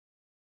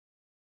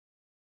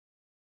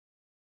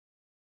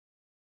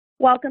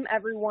Welcome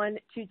everyone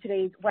to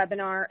today's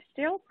webinar,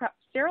 Sterile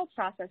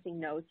Processing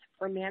Notes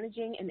for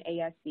Managing an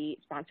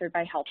ASC, sponsored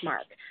by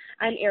HealthMark.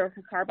 I'm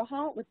Erica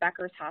Carbajal with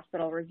Becker's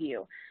Hospital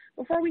Review.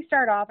 Before we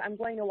start off, I'm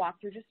going to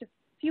walk through just a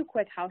few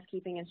quick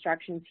housekeeping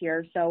instructions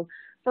here. So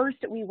first,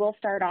 we will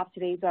start off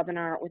today's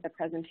webinar with a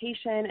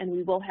presentation, and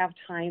we will have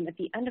time at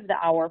the end of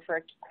the hour for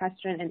a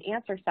question and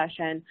answer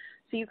session.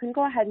 So you can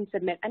go ahead and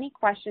submit any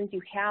questions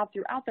you have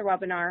throughout the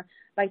webinar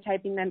by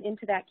typing them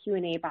into that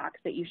Q&A box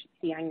that you should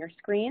see on your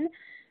screen.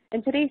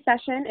 And today's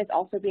session is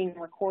also being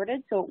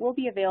recorded, so it will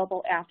be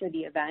available after the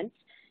event.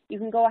 You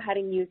can go ahead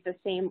and use the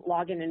same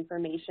login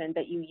information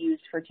that you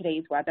used for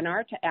today's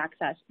webinar to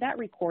access that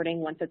recording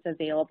once it's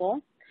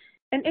available.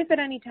 And if at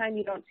any time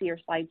you don't see your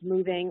slides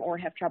moving or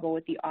have trouble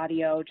with the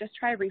audio, just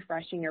try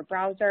refreshing your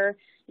browser.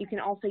 You can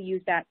also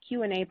use that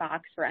Q&A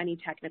box for any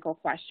technical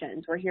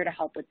questions. We're here to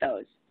help with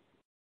those.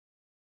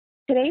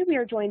 Today we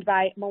are joined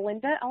by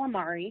Melinda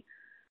Alamari.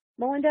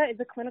 Melinda is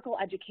a clinical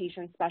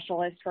education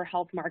specialist for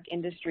HealthMark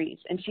Industries,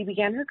 and she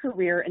began her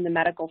career in the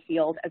medical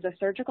field as a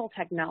surgical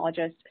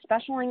technologist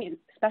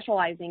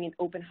specializing in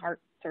open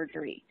heart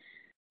surgery.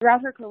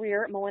 Throughout her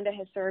career, Melinda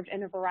has served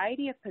in a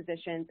variety of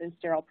positions in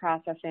sterile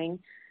processing,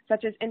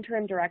 such as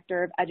Interim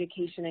Director of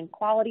Education and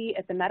Quality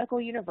at the Medical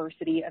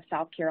University of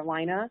South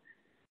Carolina,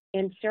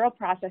 and Sterile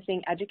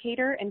Processing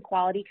Educator and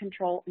Quality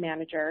Control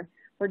Manager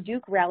for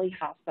Duke Raleigh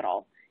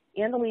Hospital,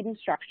 and the lead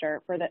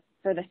instructor for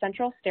the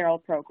Central Sterile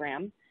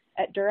Program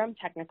at Durham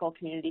Technical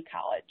Community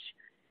College.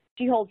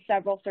 She holds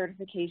several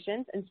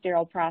certifications in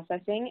sterile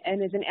processing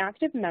and is an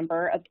active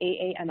member of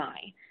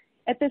AAMI.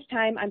 At this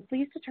time, I'm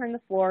pleased to turn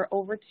the floor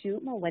over to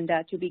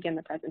Melinda to begin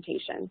the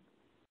presentation.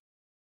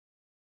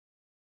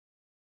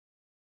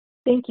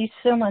 Thank you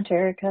so much,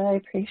 Erica. I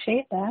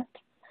appreciate that.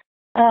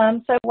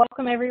 So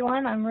welcome,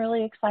 everyone. I'm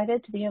really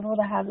excited to be able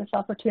to have this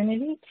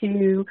opportunity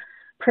to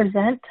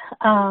present.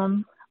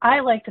 I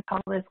like to call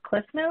this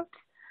Cliff Notes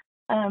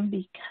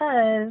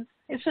because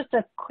it's just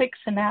a quick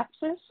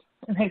synopsis,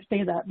 and I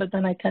say that, but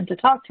then I tend to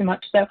talk too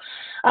much. So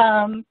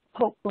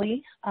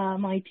hopefully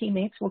my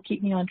teammates will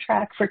keep me on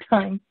track for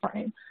time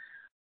frame.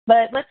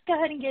 But let's go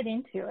ahead and get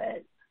into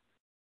it.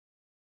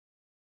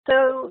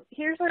 So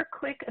here's our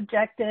quick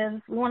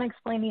objectives. We want to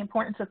explain the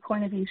importance of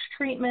point of use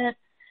treatment,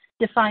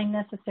 define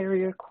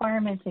necessary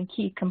requirements and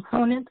key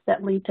components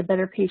that lead to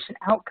better patient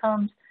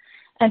outcomes,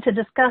 and to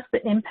discuss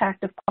the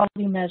impact of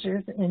quality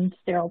measures in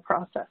sterile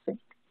processing.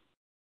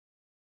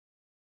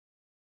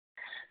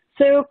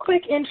 So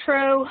quick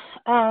intro,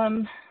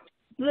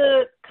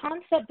 the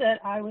concept that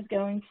I was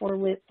going for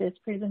with this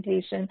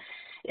presentation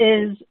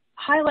is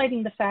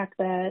highlighting the fact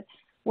that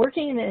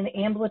working in an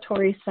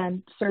ambulatory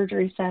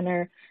surgery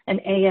center, an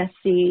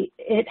ASC,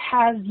 it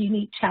has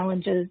unique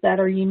challenges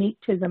that are unique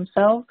to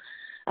themselves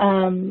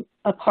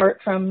apart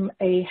from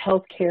a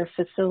healthcare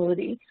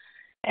facility.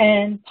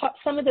 And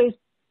some of those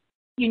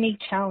unique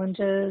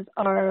challenges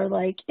are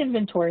like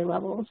inventory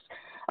levels.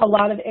 A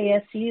lot of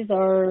ASCs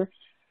are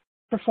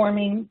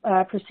performing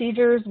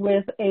procedures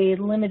with a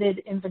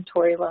limited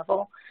inventory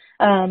level,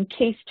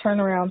 case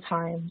turnaround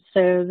time.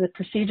 So the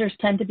procedures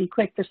tend to be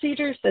quick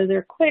procedures, so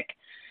they're quick.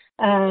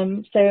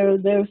 So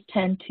those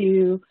tend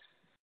to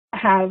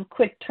have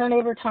quick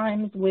turnover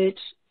times, which,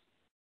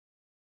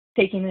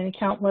 taking into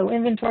account low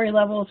inventory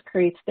levels,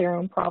 creates their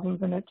own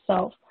problems in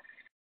itself.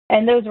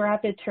 And those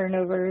rapid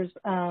turnovers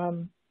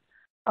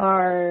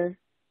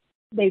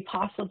they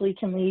possibly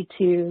can lead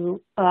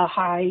to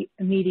high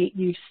immediate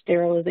use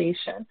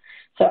sterilization,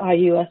 so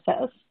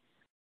IUSS.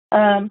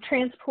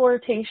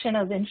 Transportation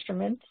of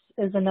instruments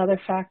is another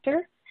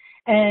factor,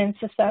 and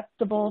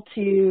susceptible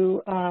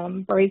to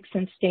breaks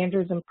in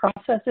standards and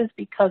processes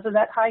because of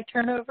that high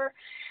turnover.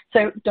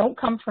 So don't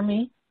come for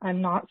me.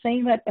 I'm not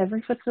saying that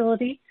every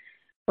facility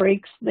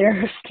breaks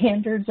their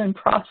standards and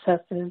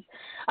processes,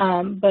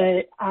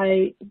 but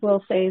I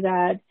will say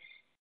that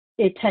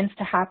it tends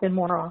to happen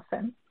more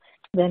often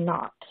than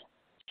not.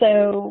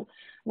 So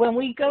when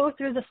we go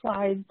through the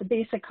slides, the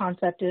basic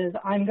concept is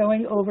I'm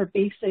going over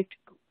basic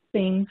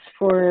things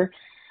for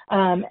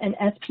an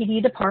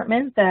SPD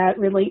department that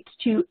relates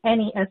to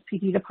any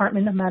SPD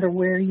department, no matter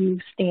where you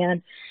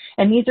stand.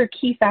 And these are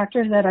key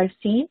factors that I've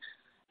seen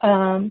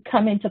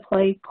come into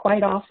play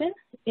quite often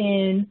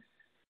in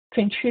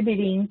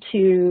contributing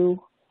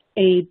to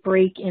a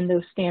break in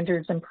those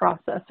standards and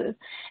processes.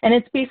 And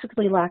it's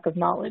basically lack of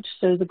knowledge.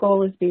 So the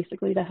goal is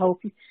basically to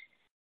help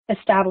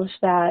establish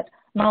that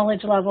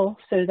knowledge level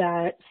so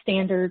that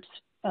standards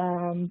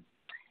and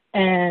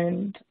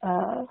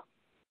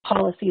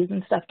policies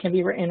and stuff can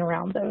be written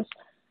around those.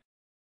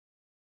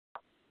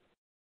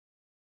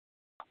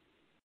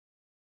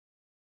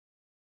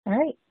 All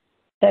right,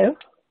 so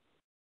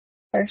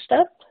first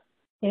up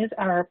is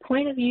our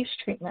point of use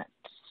treatment.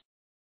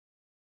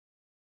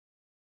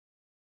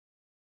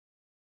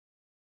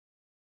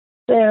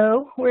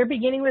 So we're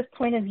beginning with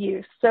point of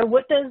use. So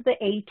what does the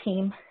A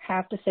team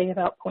have to say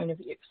about point of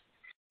use?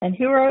 And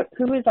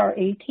who is our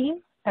A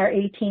team? Our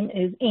A team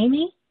is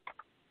Amy,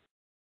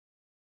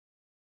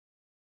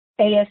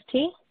 AST,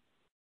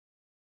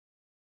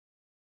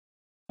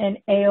 and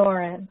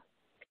AORN.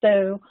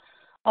 So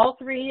all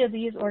three of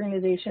these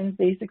organizations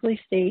basically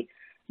state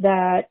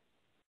that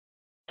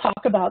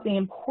talk about the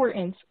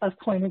importance of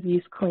point of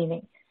use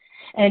cleaning.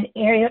 And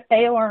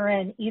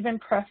AORN even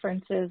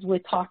preferences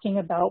with talking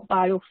about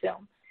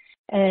biofilm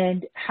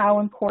and how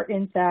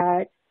important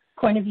that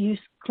point of use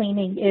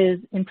cleaning is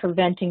in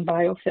preventing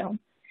biofilm.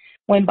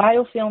 When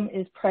biofilm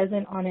is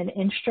present on an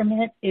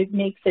instrument, it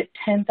makes it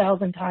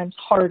 10,000 times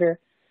harder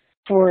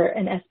for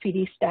an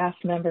SPD staff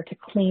member to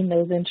clean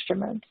those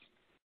instruments.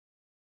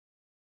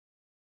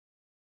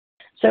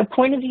 So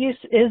point of use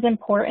is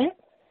important.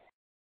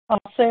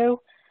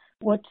 Also,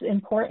 what's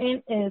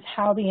important is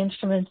how the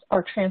instruments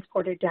are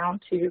transported down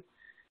to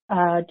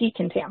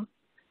decontam.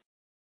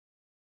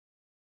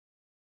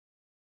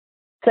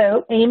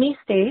 So AMI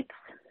states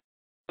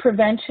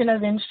prevention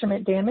of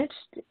instrument damage.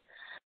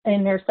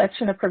 In their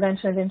section of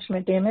prevention of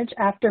instrument damage,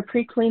 after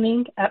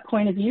pre-cleaning at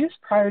point of use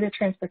prior to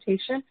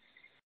transportation,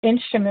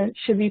 instruments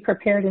should be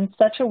prepared in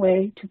such a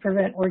way to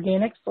prevent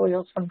organic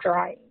soils from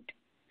drying.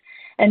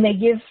 And they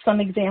give some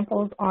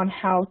examples on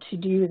how to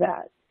do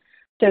that.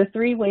 So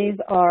 3 ways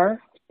are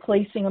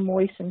placing a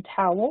moistened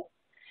towel.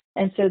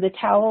 And so the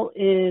towel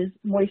is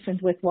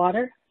moistened with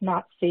water,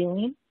 not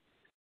saline.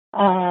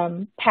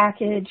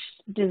 Packaged,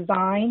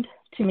 designed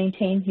to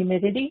maintain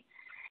humidity.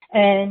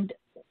 And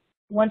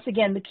once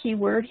again, the key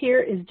word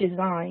here is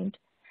designed,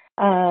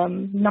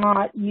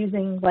 not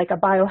using like a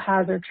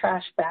biohazard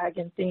trash bag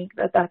and think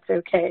that that's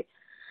okay.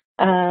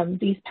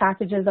 These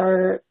packages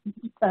are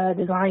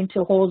designed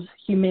to hold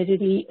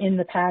humidity in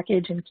the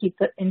package and keep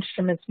the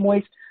instruments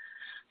moist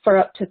for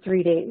up to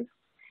 3 days.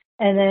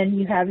 And then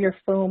you have your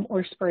foam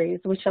or sprays,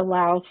 which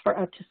allows for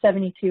up to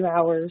 72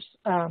 hours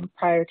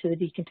prior to the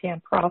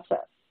decontam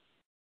process.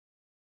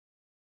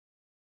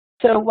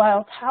 So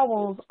while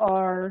towels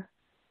are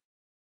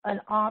an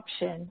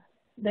option,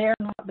 they are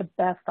not the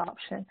best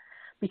option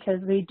because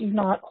they do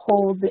not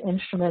hold the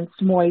instruments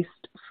moist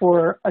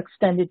for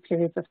extended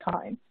periods of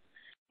time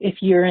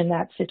if you're in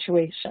that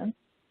situation.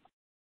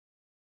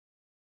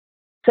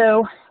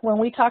 So when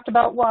we talked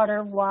about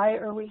water, why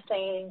are we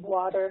saying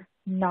water,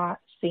 not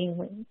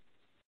saline?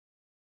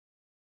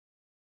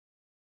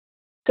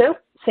 So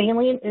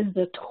saline is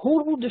the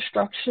total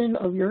destruction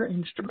of your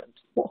instruments.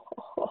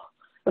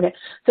 Okay,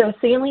 so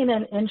saline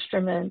and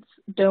instruments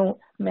don't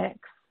mix.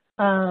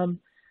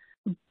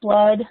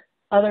 Blood,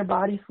 other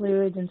body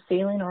fluids, and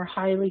saline are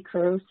highly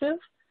corrosive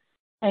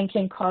and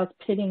can cause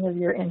pitting of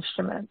your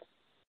instruments.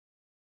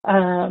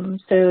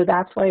 So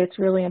that's why it's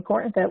really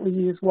important that we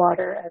use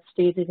water, as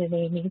stated in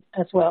AMI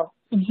as well.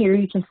 And here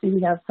you can see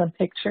we have some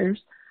pictures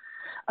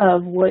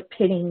of what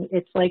pitting,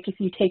 it's like if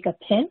you take a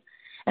pin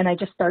and I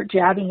just start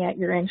jabbing at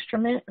your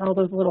instrument, all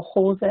those little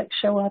holes that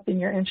show up in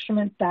your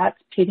instrument,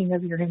 that's pitting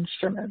of your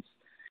instruments.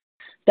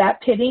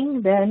 That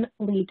pitting then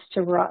leads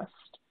to rust.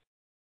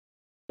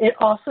 It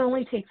also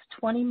only takes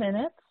 20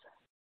 minutes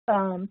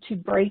to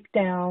break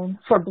down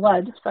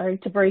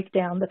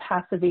the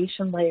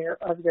passivation layer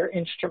of your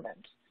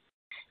instrument.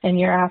 And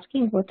you're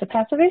asking, what's a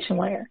passivation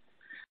layer?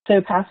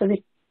 So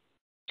passivation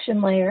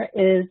layer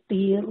is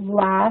the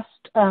last,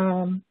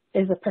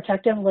 is a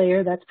protective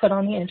layer that's put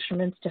on the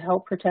instruments to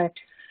help protect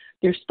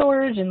your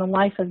storage and the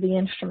life of the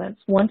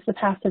instruments. Once the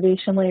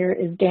passivation layer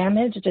is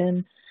damaged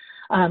and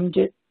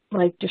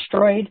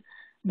destroyed,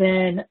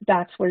 then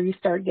that's where you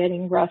start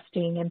getting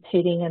rusting and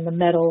pitting and the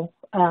metal,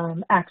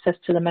 access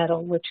to the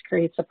metal, which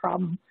creates a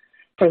problem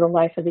for the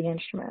life of the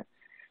instrument.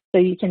 So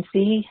you can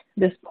see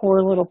this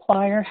poor little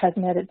plier has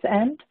met its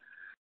end,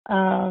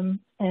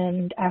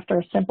 and after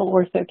a simple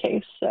ortho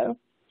case. So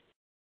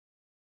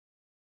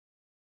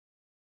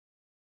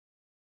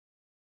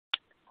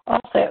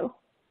also,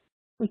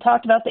 we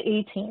talked about the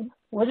A team.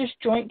 What does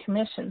Joint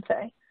Commission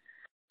say?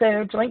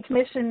 So Joint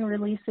Commission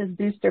releases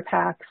booster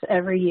packs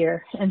every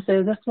year, and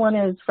so this one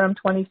is from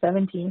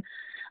 2017,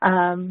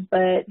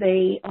 but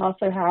they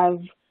also have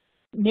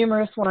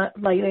numerous ones,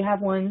 like they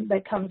have one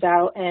that comes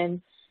out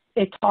and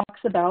it talks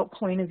about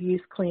point of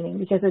use cleaning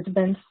because it's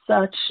been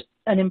such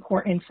an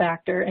important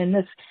factor. And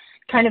this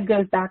kind of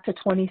goes back to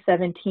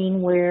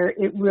 2017 where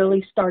it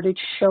really started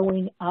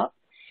showing up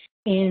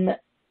in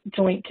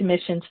Joint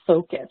Commission's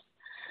focus.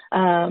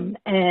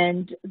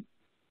 And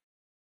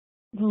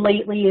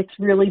lately it's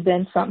really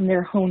been something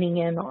they're honing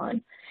in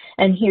on.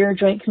 And here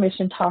Joint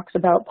Commission talks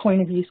about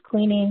point of use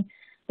cleaning,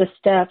 the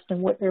steps,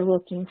 and what they're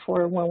looking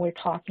for when we're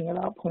talking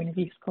about point of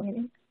use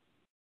cleaning.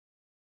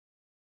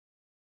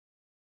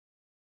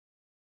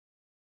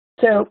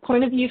 So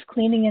point of use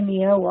cleaning in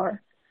the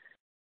OR.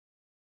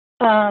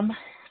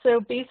 So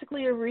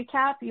basically a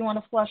recap, you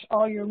want to flush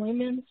all your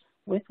lumens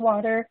with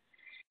water.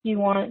 You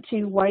want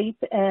to wipe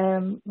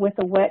with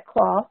a wet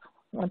cloth,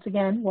 once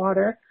again,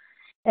 water,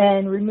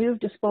 and remove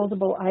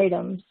disposable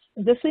items.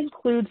 This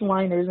includes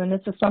liners, and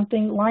this is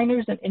something,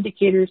 liners and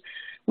indicators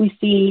we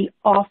see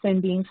often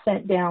being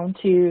sent down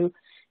to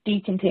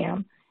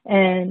decontam.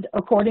 And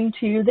according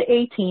to the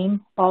A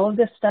team, all of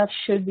this stuff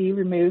should be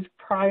removed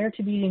prior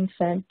to being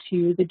sent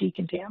to the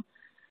decontam.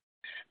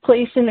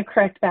 Place in the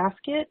correct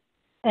basket.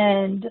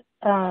 And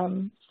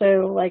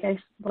so like I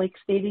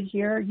stated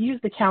here, use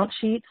the count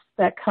sheets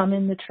that come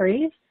in the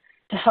trays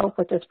to help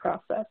with this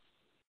process.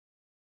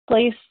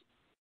 Place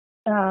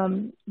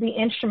the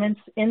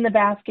instruments in the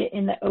basket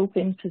in the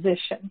open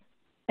position.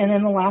 And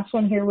then the last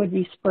one here would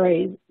be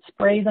spray.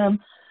 Spray them,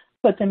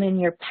 put them in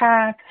your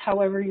pack,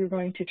 however you're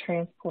going to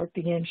transport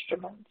the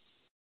instruments.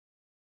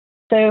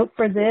 So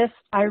for this,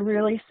 I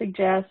really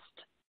suggest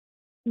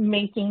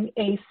making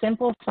a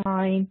simple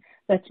sign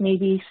that's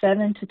maybe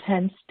 7 to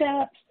 10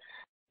 steps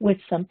with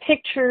some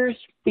pictures,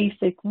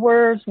 basic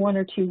words, 1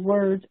 or 2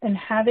 words, and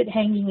have it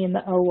hanging in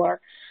the OR.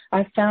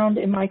 I found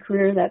in my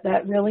career that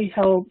that really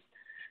helps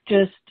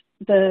just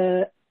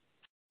the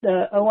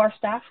OR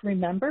staff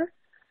remember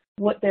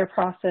what their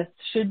process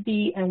should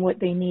be and what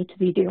they need to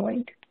be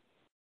doing.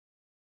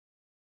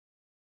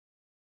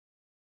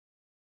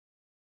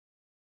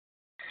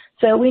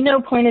 So we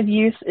know point of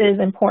use is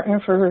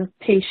important for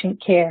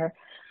patient care.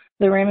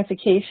 The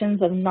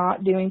ramifications of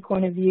not doing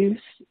point of use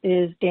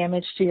is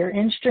damage to your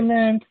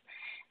instruments,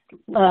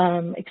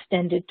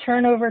 extended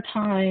turnover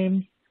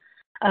time,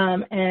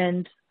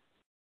 and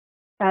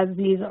as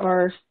these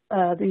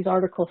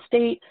articles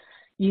state,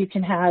 you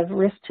can have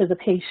risk to the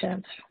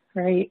patient,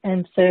 right?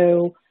 And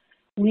so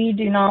we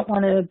do not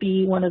want to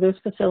be one of those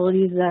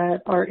facilities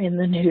that are in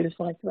the news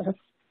like this.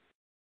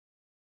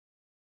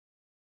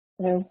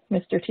 So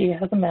Mr. T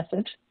has a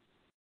message.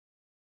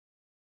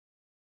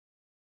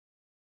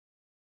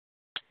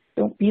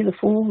 Don't be the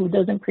fool who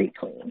doesn't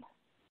pre-clean.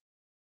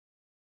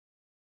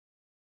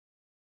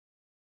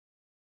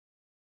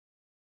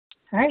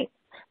 All right,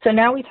 so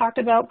now we talked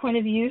about point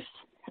of use.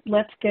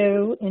 Let's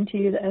go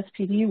into the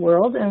SPD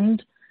world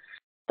and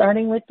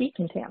starting with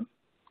decontam.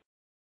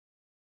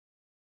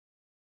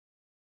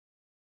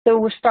 So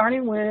we're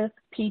starting with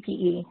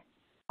PPE.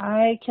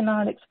 I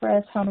cannot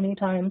express how many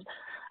times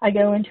I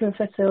go into a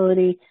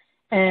facility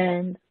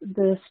and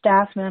the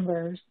staff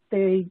members,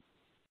 their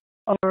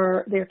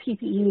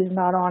PPE is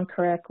not on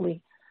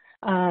correctly.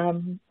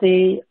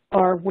 They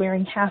are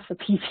wearing half a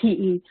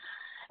PPE.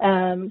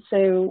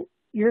 So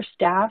your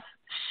staff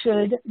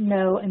should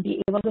know and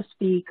be able to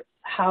speak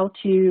how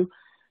to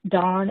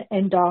don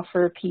and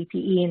doffer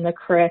PPE in the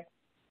correct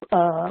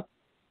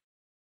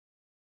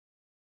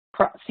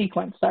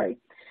sequence, sorry.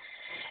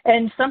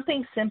 And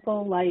something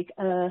simple like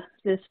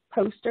this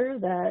poster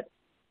that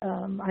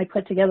I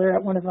put together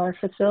at one of our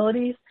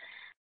facilities,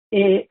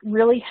 it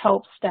really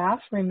helps staff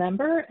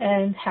remember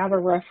and have a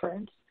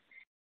reference.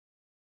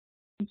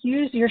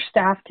 Use your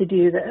staff to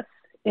do this.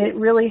 It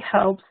really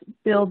helps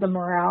build the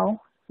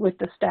morale with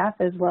the staff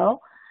as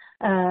well.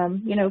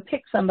 You know,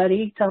 pick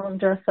somebody, tell them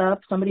dress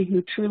up, somebody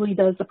who truly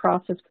does the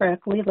process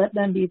correctly, let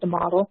them be the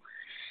model.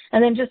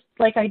 And then just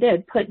like I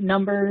did, put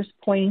numbers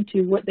pointing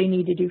to what they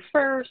need to do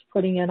first,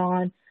 putting it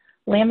on,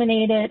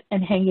 laminate it,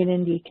 and hang it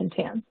in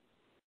decontam.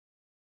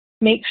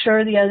 Make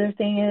sure the other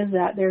thing is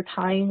that they're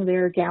tying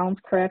their gowns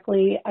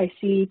correctly. I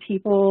see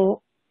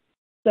people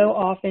so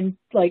often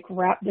like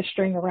wrap the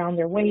string around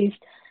their waist,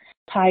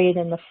 tie it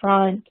in the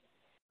front.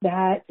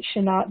 That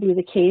should not be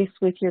the case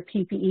with your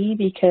PPE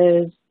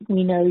because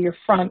we know your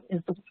front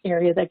is the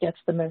area that gets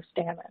the most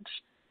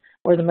damage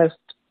or the most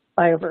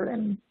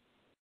bioburden.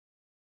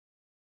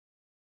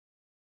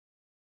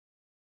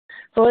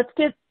 So let's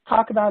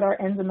talk about our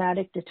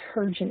enzymatic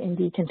detergent in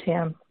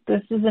decontam.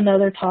 This is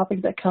another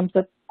topic that comes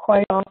up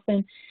quite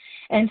often,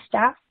 and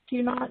staff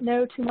do not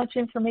know too much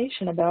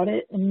information about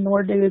it, and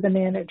nor do the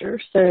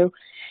managers. So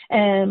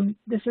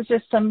this is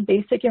just some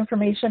basic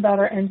information about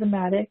our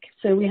enzymatic.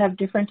 So we have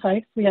different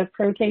types. We have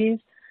protease,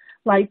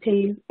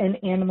 lipase, and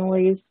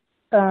amylase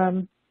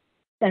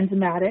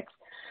enzymatics.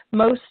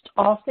 Most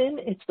often,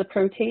 it's the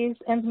protease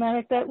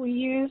enzymatic that we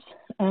use.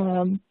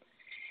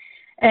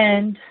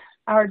 And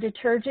our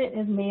detergent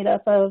is made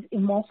up of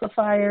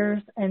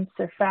emulsifiers and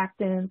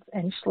surfactants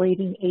and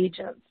chelating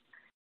agents.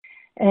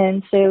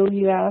 And so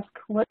you ask,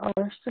 what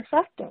are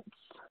surfactants?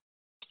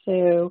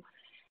 So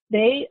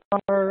they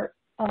are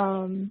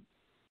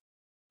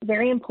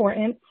very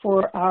important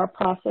for our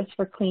process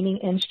for cleaning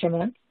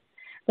instruments.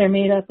 They're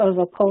made up of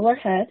a polar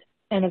head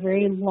and a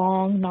very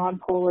long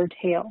non-polar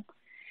tail.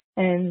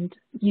 And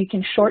you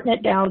can shorten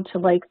it down to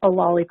like a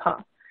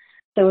lollipop.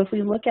 So if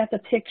we look at the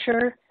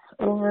picture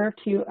over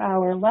to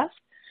our left,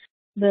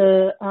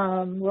 the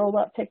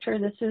roll-up picture,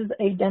 this is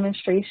a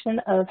demonstration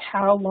of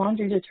how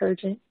laundry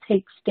detergent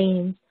takes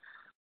stains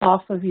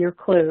off of your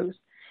clothes.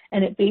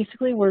 And it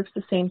basically works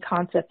the same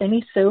concept.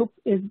 Any soap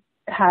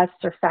has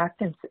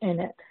surfactants in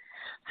it.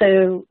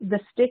 So the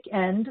stick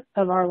end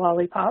of our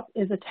lollipop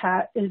is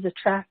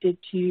attracted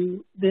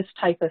to this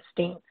type of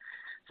stain.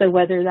 So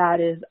whether that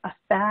is a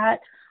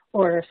fat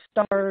or a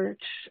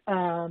starch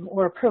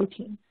or a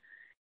protein.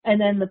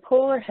 And then the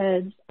polar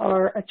heads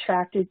are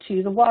attracted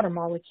to the water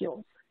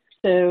molecules.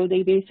 So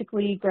they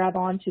basically grab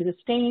onto the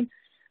stain,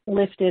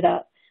 lift it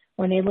up.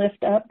 When they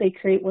lift up, they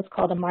create what's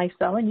called a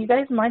micelle. And you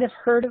guys might have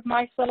heard of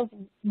micelles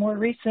more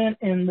recent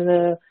in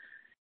the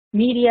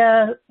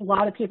media. A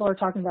lot of people are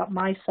talking about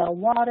micelle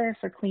water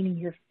for cleaning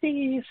your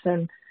face.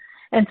 And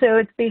so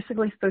it's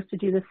basically supposed to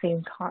do the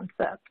same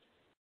concept.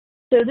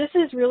 So this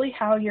is really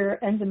how your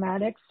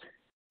enzymatics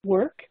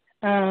work,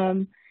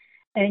 and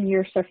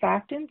your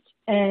surfactants.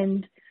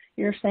 And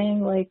you're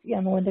saying, like,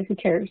 yeah, Melinda, who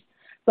cares?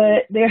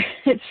 But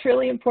it's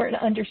really important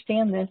to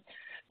understand this,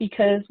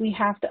 because we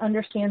have to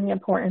understand the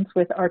importance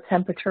with our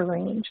temperature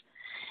range.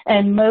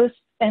 And most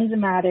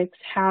enzymatics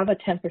have a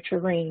temperature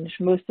range.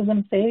 Most of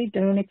them say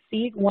don't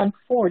exceed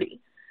 140.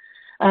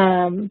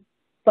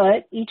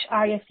 But each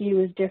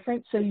IFU is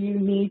different, so you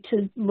need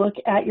to look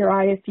at your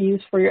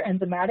IFUs for your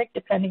enzymatic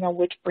depending on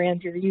which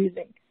brand you're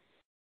using.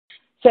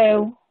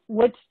 So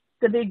what's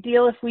the big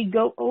deal if we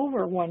go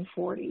over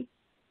 140?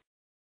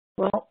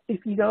 Well,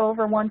 if you go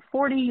over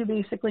 140, you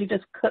basically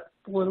just cook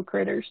the little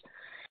critters.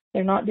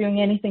 They're not doing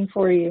anything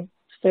for you.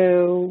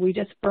 So we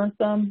just burnt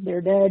them,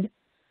 they're dead.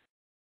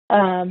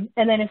 And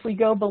then if we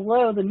go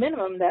below the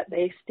minimum that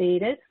they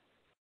stated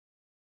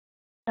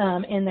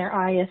in their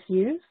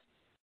ISUs,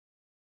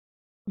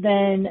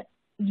 then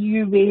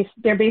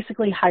they're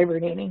basically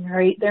hibernating,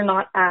 right? They're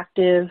not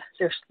active,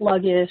 they're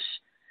sluggish,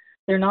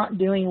 they're not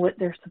doing what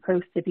they're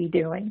supposed to be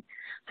doing.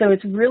 So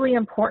it's really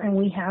important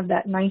we have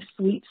that nice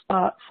sweet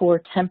spot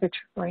for temperature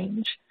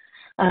range,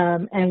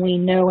 and we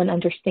know and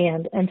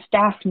understand, and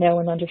staff know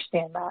and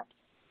understand that.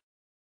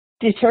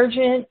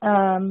 Detergent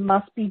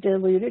must be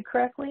diluted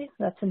correctly.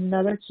 That's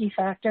another key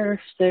factor.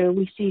 So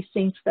we see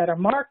sinks that are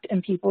marked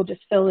and people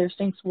just fill their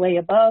sinks way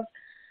above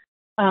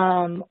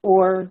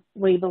or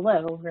way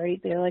below,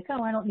 right? They're like,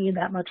 oh, I don't need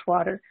that much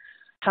water.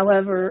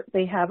 However,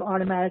 they have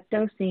automatic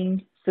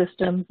dosing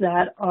systems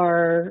that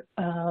are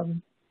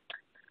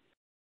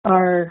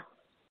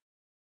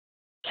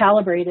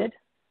calibrated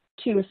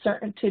to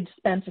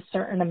dispense a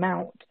certain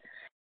amount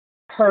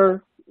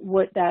per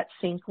what that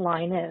sink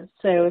line is.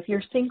 So if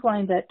your sink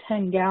line's at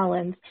 10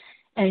 gallons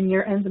and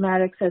your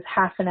enzymatic says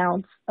half an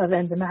ounce of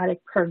enzymatic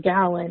per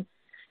gallon,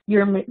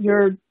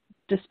 your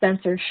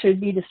dispenser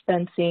should be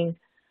dispensing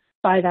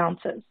 5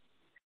 ounces.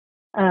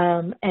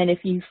 And if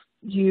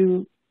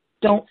you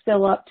don't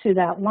fill up to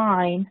that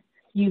line,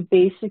 you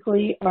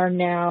basically are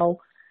now,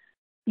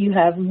 you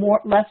have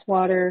less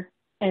water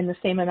and the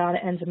same amount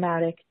of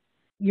enzymatic.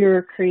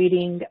 You're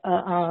creating,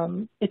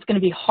 it's going to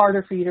be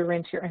harder for you to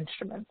rinse your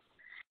instruments.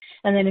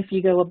 And then if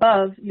you go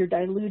above, you're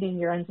diluting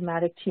your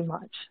enzymatic too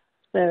much.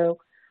 So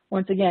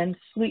once again,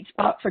 sweet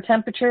spot for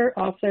temperature,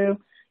 also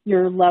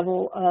your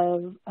level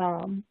of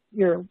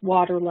your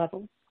water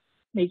levels,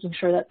 making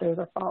sure that those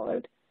are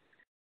followed.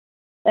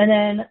 And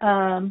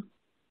then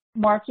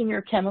marking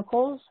your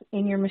chemicals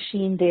in your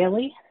machine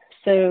daily.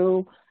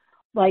 So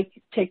like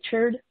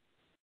pictured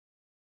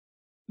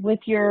with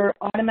your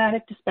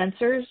automatic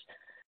dispensers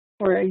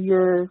or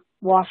your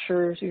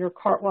washers, your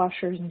cart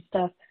washers and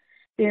stuff,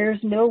 there's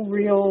no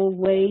real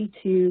way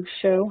to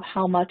show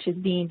how much is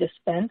being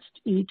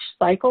dispensed each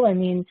cycle. I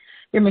mean,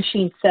 your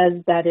machine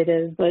says that it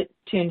is, but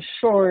to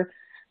ensure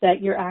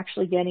that you're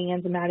actually getting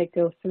enzymatic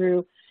go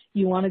through,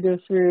 you want to go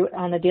through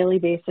on a daily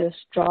basis,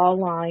 draw a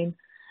line,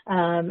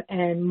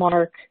 and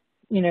mark,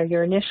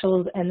 your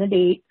initials and the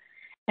date.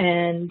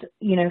 And,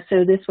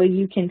 so this way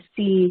you can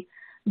see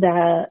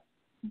that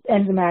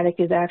enzymatic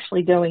is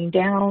actually going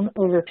down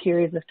over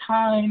periods of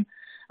time,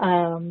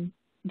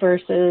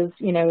 versus,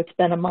 it's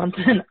been a month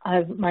and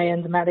my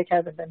enzymatic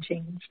hasn't been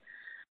changed.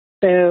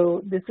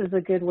 So this is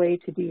a good way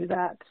to do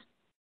that.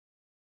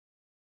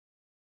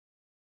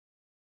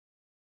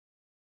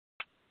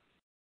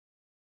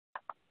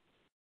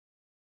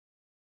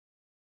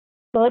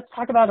 So let's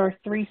talk about our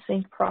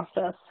 3-sink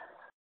process.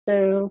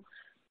 So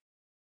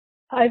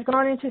I've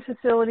gone into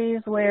facilities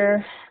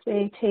where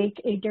they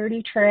take a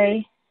dirty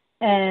tray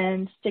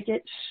and stick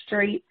it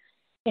straight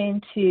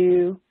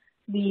into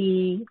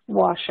the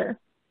washer.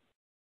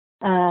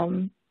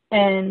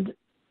 And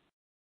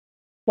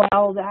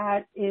while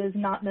that is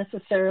not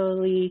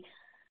necessarily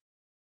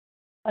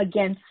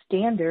against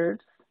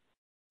standards,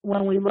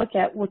 when we look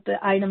at what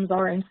the items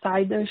are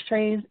inside those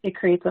trays, it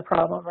creates a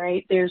problem,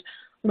 right? There's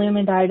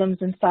lumen items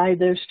inside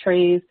those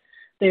trays.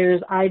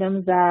 There's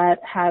items that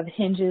have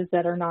hinges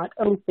that are not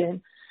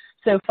open.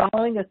 So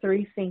following a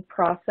 3-sink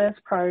process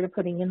prior to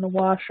putting in the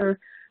washer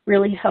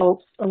really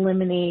helps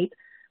eliminate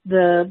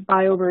the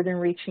bioburden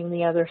reaching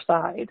the other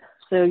side.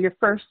 So your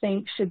first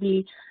sink should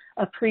be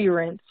a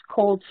pre-rinse,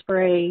 cold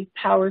spray,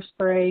 power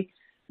spray.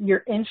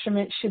 Your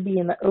instrument should be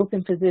in the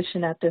open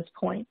position at this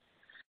point.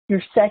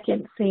 Your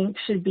second sink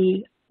should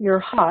be your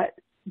hot.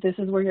 This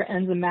is where your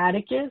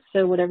enzymatic is,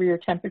 so whatever your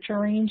temperature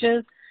range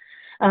is,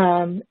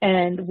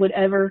 and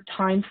whatever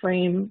time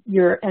frame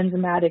your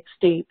enzymatic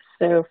states.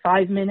 So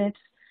 5 minutes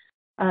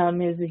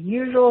is the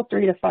usual,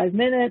 3 to 5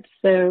 minutes,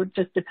 so it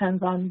just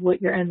depends on what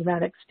your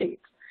enzymatic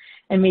states,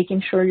 and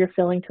making sure you're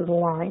filling to the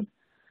line.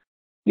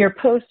 Your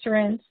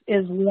post-rinse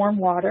is warm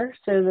water,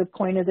 so the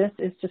point of this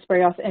is to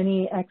spray off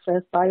any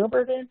excess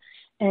bioburden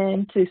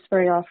and to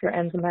spray off your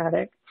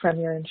enzymatic from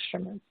your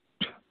instruments.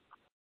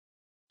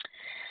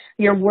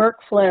 Your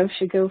workflow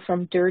should go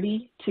from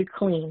dirty to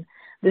clean.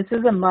 This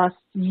is a must.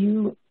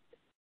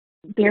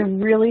 There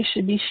really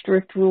should be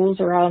strict rules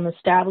around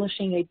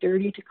establishing a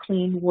dirty to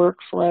clean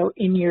workflow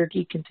in your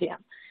decontam.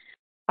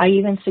 I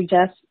even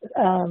suggest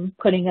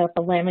putting up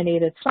a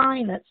laminated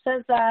sign that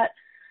says that,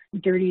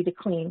 dirty to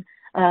clean.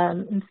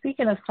 And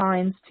speaking of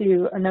signs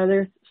too,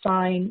 another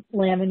sign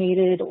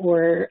laminated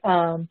or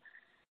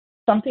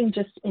something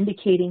just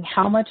indicating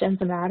how much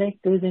enzymatic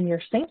goes in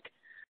your sink,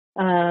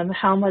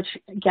 how much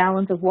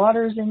gallons of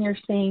water is in your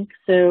sink.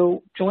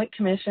 So Joint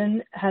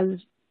Commission has,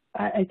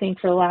 I think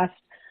for the last,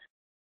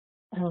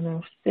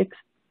 6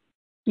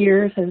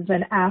 years has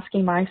been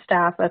asking my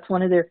staff, that's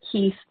one of their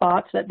key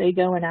spots that they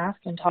go and ask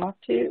and talk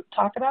to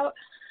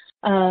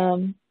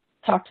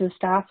the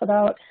staff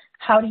about.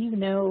 How do you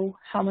know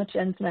how much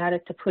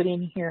enzymatic to put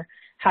in here?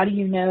 How do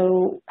you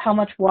know how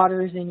much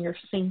water is in your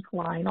sink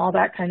line? All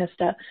that kind of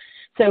stuff.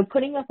 So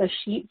putting up a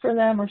sheet for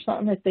them or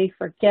something that they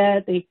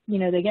forget, they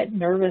get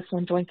nervous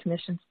when Joint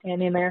Commission's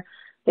standing there,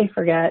 they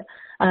forget.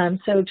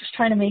 So just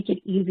trying to make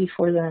it easy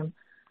for them.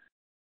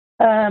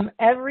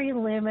 Every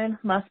lumen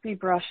must be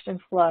brushed and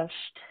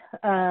flushed.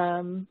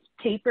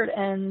 Tapered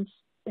ends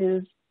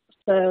is,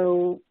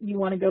 so you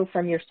want to go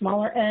from your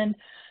smaller end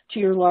to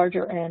your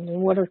larger end.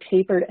 And what are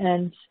tapered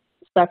ends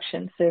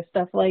suction? So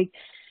stuff like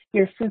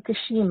your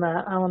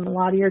Fukushima, a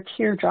lot of your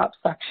teardrop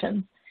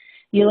suction.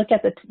 You look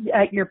at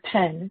your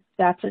pen.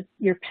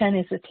 Your pen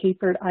is a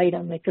tapered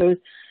item that goes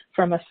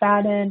from a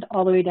fat end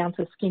all the way down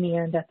to a skinny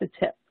end at the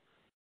tip.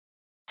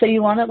 So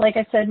you want to, like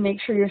I said,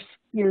 make sure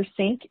your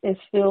sink is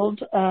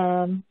filled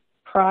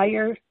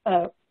prior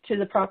to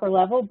the proper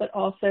level, but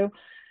also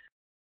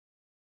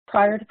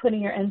prior to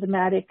putting your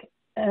enzymatic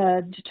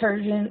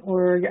detergent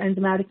or your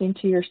enzymatic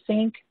into your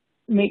sink,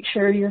 make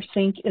sure your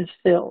sink is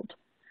filled.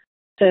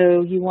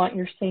 So you want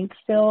your sink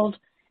filled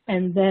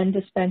and then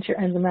dispense your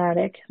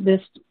enzymatic.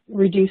 This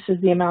reduces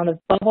the amount of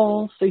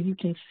bubbles so you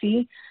can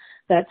see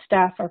that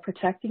staff are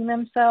protecting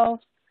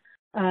themselves.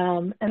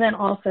 And then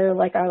also,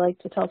 like I like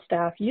to tell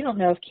staff, you don't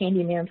know if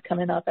Candyman's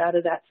coming up out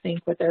of that sink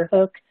with their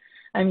hook.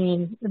 I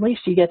mean, at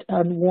least you get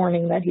a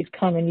warning that he's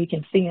coming. You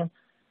can see him.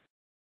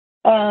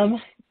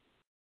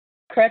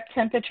 Correct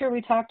temperature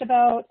we talked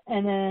about,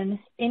 and then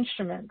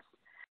instruments.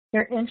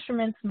 Your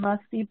instruments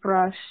must be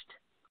brushed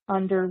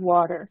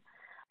underwater.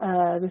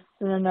 This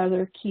is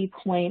another key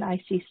point.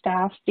 I see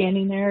staff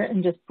standing there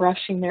and just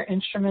brushing their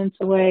instruments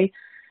away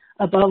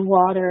above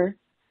water.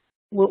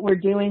 What we're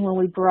doing when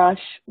we brush,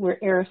 we're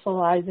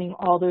aerosolizing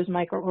all those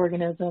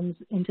microorganisms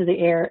into the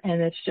air,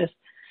 and it's just,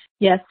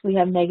 yes, we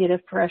have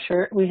negative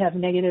pressure, we have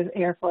negative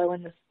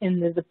airflow in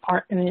the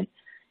department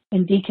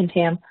in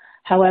decontam.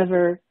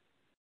 However,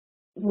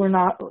 we're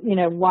not,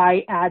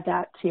 why add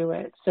that to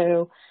it?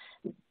 So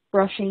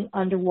brushing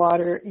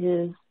underwater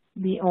is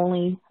the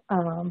only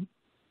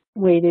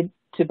way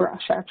to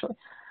brush, actually.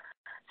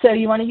 So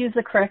you want to use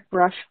the correct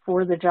brush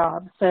for the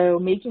job. So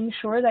making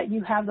sure that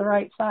you have the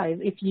right size.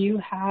 If you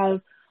have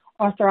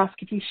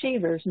arthroscopy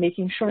shavers,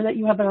 making sure that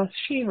you have a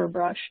shaver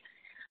brush.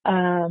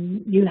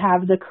 You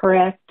have the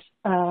correct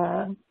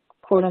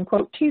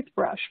quote-unquote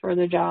toothbrush for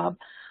the job,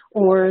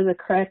 or the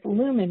correct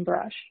lumen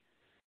brush.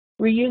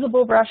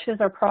 Reusable brushes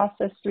are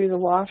processed through the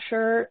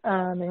washer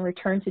and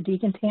returned to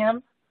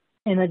decontam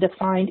in a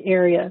defined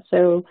area.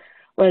 So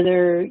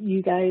whether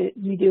you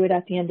do it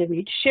at the end of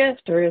each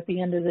shift or at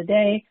the end of the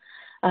day,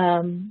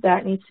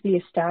 that needs to be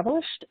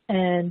established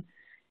and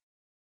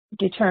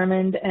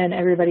determined, and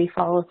everybody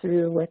follow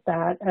through with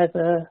that as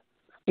a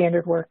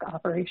standard work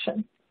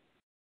operation.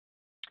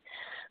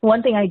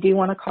 One thing I do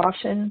want to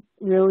caution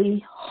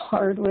really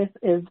hard with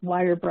is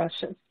wire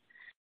brushes.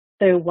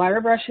 So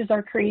wire brushes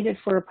are created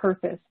for a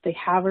purpose. They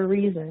have a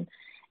reason,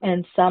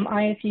 and some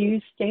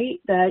IFUs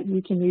state that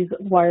you can use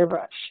a wire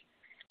brush.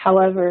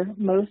 However,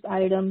 most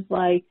items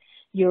like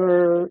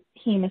your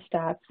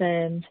hemostats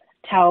and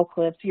towel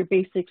clips, your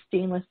basic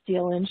stainless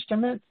steel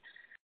instruments,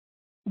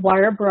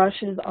 wire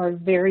brushes are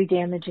very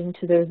damaging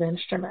to those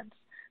instruments.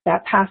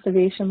 That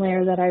passivation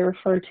layer that I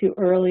referred to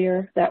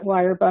earlier, that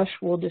wire brush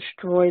will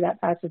destroy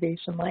that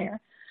passivation layer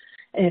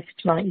if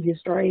it's not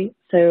used right.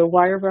 So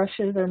wire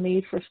brushes are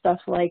made for stuff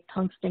like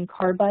tungsten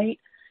carbide,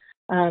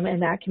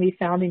 and that can be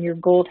found in your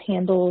gold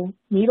handle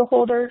needle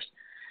holders,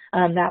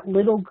 that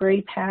little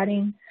gray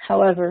padding.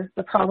 However,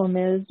 the problem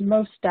is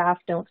most staff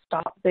don't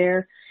stop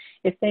there.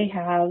 If they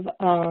have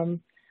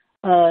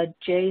a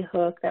J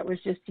hook that was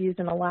just used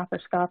in a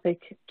laparoscopic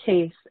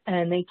case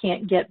and they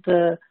can't get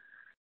the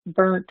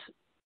burnt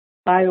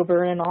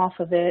bioburden off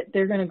of it,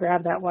 they're going to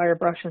grab that wire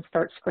brush and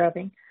start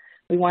scrubbing.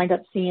 We wind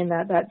up seeing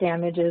that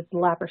damages the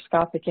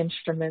laparoscopic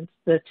instruments,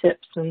 the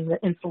tips and the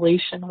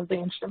insulation of the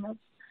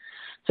instruments.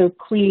 So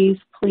please,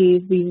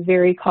 please be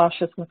very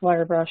cautious with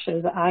wire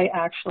brushes. I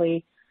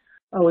actually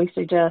always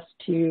suggest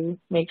to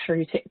make sure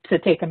you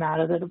take them out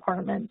of the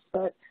departments.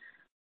 But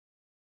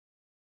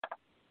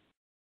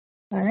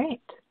all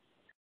right,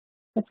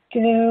 let's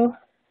go.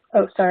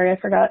 Oh, sorry, I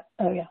forgot.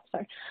 Oh yeah,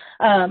 sorry.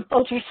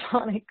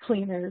 Ultrasonic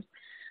cleaners.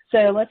 So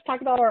let's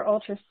talk about our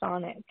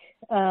ultrasonic.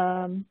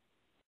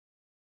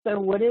 So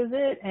what is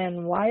it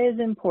and why is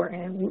it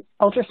important?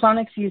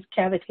 Ultrasonics use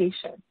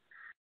cavitation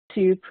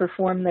to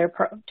perform the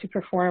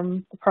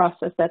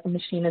process that the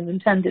machine is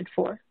intended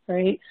for,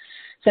 right?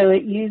 So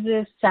it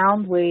uses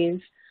sound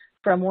waves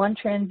from one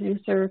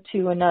transducer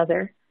to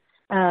another.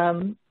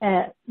 Sound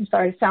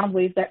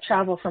waves that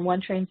travel from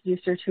one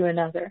transducer to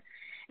another.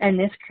 And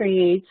this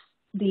creates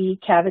the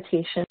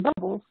cavitation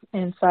bubbles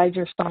inside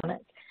your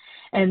sonic.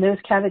 And those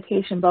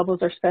cavitation bubbles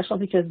are special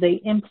because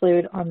they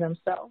implode on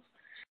themselves.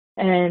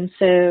 And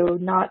so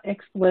not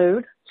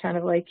explode, kind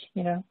of like,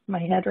 you know, my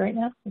head right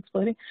now,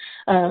 exploding,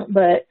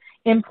 but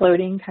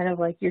imploding, kind of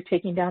like you're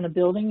taking down a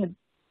building, it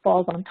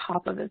falls on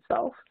top of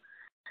itself.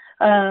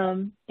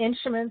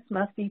 Instruments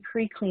must be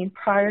pre-cleaned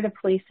prior to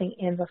placing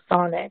in the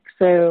sonic.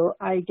 So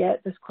I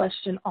get this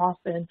question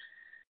often,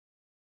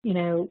 you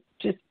know,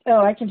 just,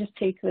 oh, I can just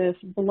take this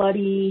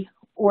bloody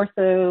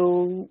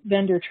ortho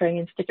vendor tray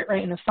and stick it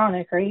right in the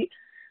sonic, right?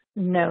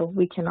 No,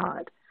 we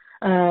cannot.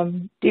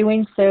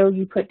 Doing so,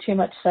 you put too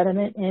much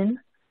sediment in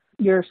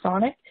your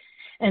sonic,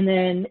 and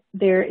then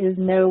there is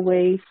no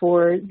way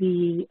for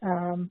the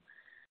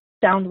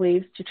sound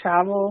waves to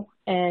travel,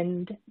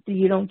 and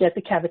you don't get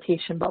the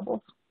cavitation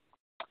bubbles.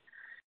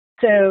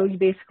 So you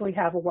basically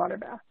have a water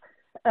bath.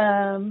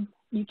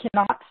 You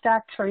cannot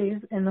stack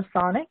trays in the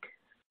sonic,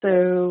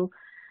 so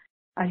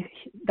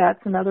that's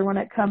another one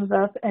that comes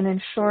up, and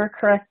ensure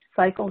correct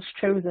cycles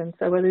chosen.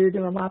 So whether you're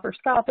doing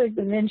laparoscopic,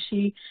 Da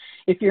Vinci,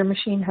 if your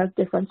machine has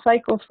different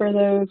cycles for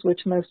those,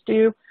 which most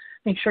do,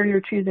 make sure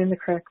you're choosing the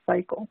correct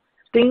cycle.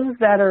 Things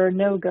that are a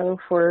no-go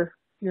for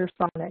your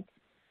sonic,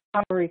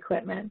 power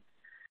equipment.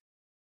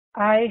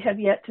 I have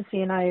yet to see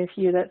an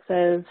IFU that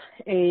says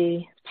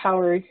a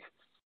power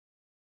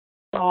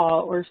saw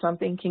or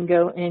something can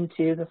go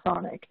into the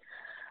sonic.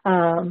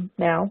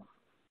 Now,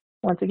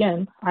 once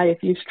again,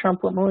 IFUs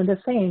trump what Melinda's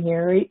saying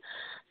here, right?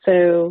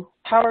 So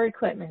power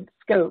equipment,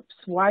 scopes.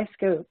 Why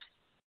scopes?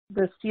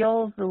 The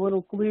seals, the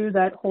little glue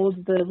that holds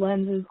the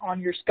lenses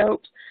on your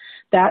scopes,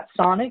 that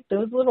sonic,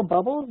 those little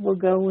bubbles will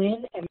go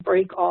in and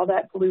break all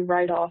that glue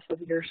right off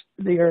of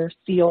your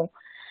seal.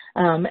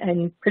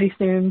 And pretty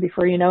soon,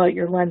 before you know it,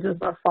 your lenses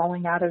are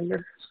falling out of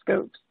your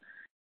scopes.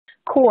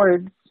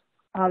 Cords,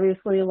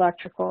 obviously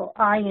electrical.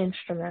 Eye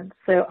instruments.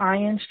 So eye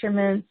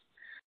instruments,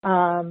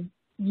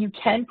 you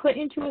can put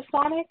into a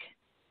sonic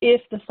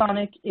if the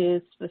sonic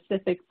is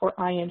specific for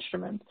eye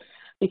instruments,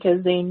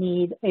 because they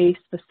need a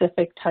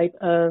specific type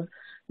of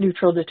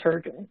neutral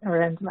detergent or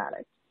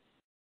enzymatic.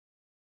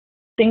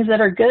 Things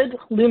that are good,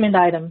 lumen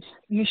items.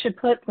 You should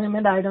put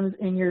lumen items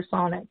in your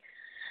sonic.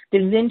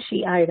 Da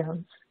Vinci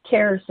items,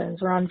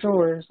 kerosens,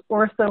 rongeurs,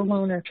 ortho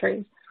loaner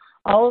trays.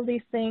 All of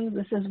these things,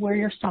 this is where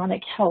your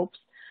sonic helps.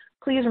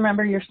 Please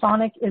remember, your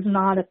sonic is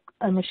not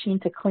a machine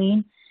to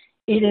clean.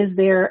 It is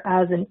there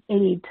as an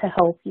aid to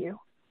help you.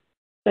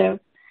 So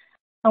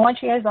I want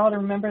you guys all to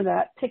remember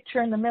that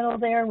picture in the middle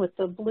there with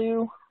the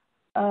blue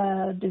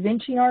Da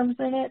Vinci arms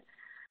in it.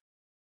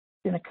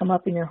 It's going to come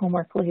up in your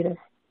homework later.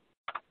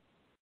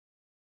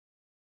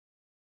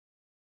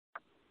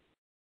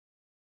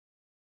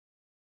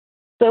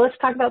 So let's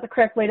talk about the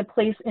correct way to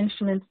place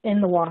instruments in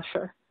the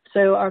washer.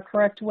 So our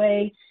correct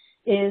way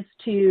is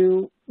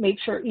to make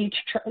sure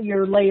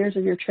your layers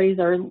of your trays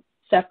are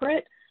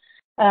separate.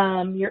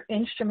 Your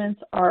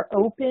instruments are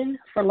open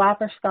for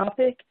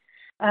laparoscopic,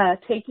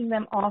 taking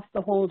them off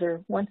the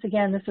holder. Once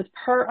again, this is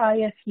per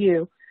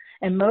IFU,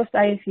 and most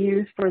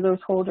IFUs for those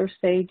holders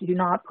say do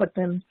not put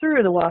them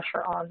through the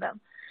washer on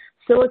them.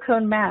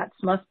 Silicone mats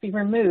must be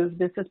removed.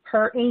 This is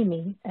per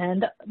AMI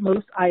and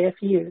most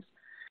IFUs.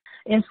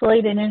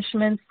 Insulated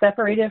instruments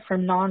separated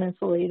from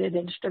non-insulated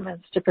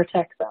instruments to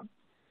protect them.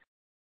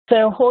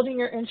 So holding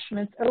your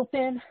instruments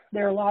open,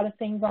 there are a lot of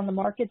things on the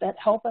market that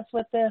help us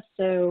with this.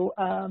 So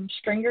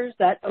stringers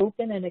that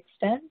open and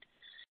extend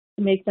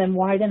to make them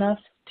wide enough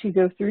to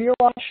go through your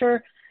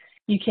washer.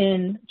 You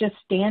can just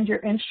stand your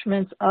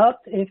instruments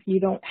up if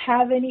you don't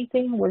have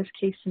anything, worst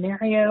case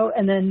scenario.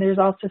 And then there's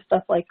also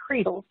stuff like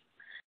cradles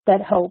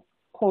that help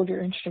hold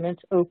your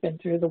instruments open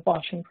through the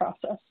washing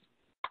process.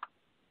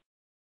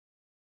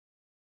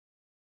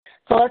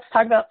 So let's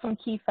talk about some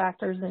key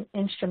factors in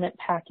instrument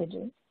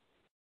packaging.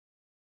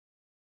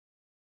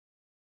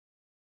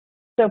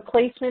 So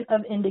placement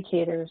of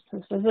indicators.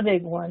 This is a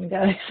big one,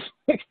 guys.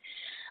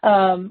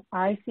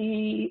 I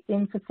see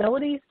in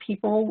facilities,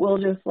 people will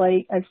just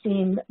I've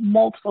seen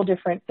multiple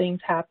different things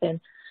happen.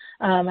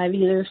 I've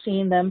either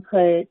seen them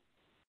put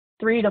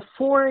 3 to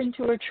 4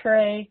 into a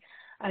tray.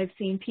 I've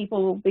seen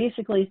people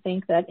basically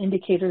think that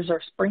indicators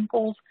are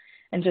sprinkles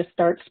and just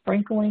start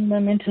sprinkling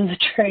them into the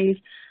trays.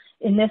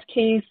 In this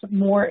case,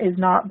 more is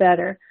not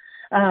better.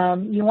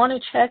 You want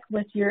to check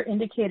with your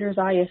indicators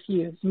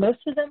IFUs. Most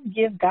of them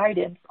give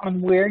guidance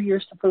on where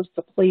you're supposed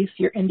to place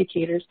your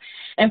indicators.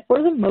 And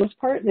for the most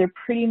part, they're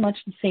pretty much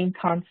the same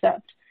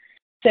concept.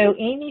 So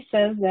Amy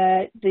says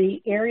that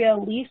the area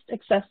least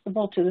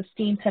accessible to the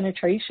steam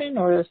penetration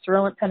or the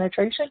sterile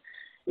penetration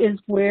is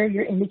where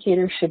your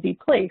indicators should be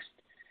placed.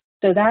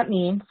 So that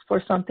means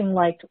for something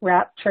like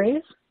wrap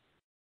trays,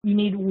 you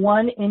need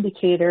one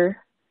indicator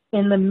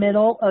in the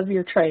middle of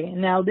your tray.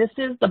 And now this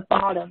is the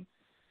bottom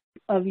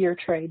of your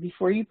tray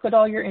before you put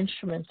all your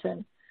instruments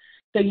in.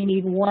 So you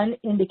need one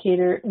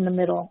indicator in the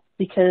middle,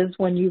 because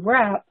when you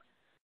wrap,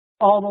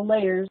 all the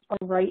layers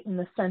are right in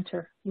the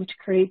center, which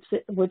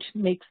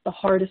makes the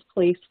hardest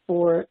place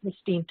for the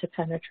steam to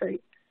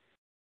penetrate.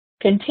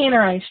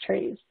 Containerized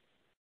trays.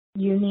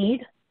 You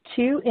need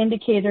 2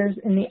 indicators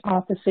in the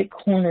opposite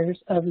corners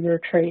of your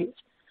trays.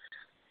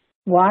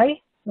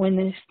 Why? When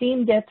the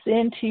steam gets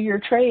into your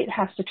tray, it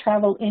has to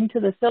travel into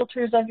the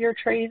filters of your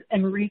trays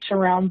and reach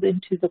around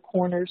into the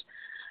corners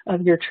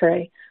of your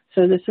tray.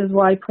 So this is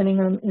why putting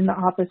them in the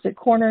opposite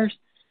corners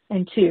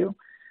and 2.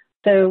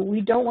 So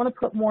we don't want to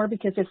put more,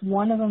 because if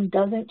one of them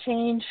doesn't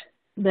change,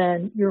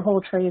 then your whole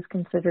tray is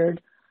can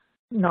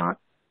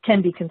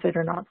be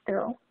considered not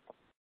sterile.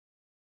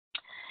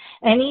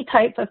 Any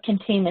type of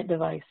containment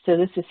device, so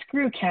this is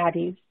screw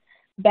caddies,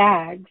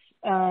 bags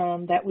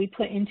that we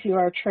put into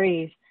our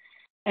trays.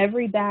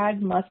 Every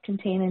bag must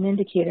contain an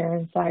indicator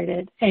inside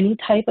it. Any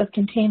type of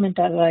containment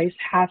device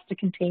has to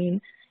contain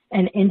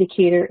an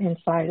indicator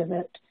inside of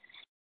it.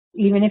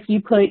 Even if you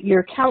put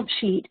your count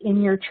sheet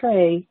in your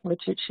tray,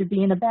 which it should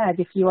be in a bag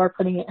if you are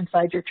putting it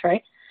inside your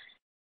tray,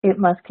 it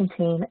must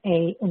contain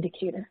an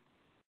indicator.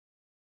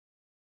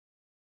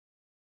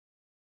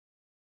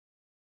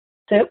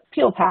 So,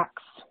 peel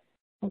packs.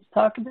 Let's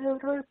talk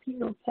about our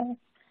peel packs.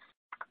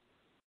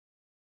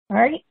 All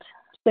right,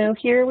 so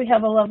here we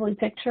have a lovely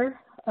picture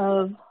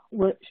of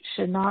what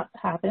should not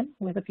happen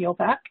with a peel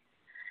pack.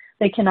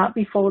 They cannot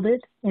be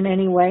folded in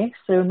any way,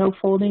 so no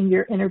folding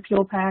your inner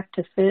peel pack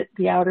to fit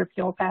the outer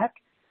peel pack.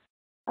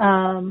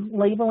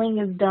 Labeling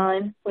is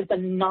done with a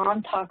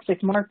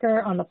non-toxic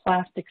marker on the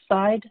plastic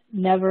side,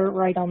 never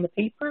right on the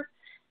paper,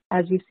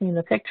 as you see in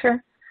the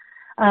picture.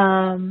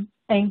 And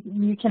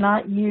you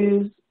cannot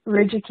use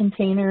rigid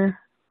container,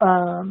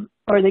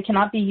 or they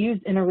cannot be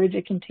used in a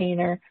rigid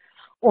container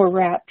or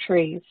wrap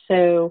trays.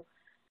 So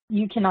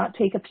you cannot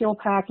take a peel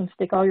pack and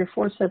stick all your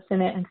forceps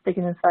in it and stick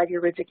it inside your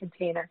rigid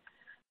container.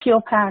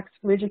 Peel packs,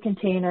 rigid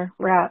container,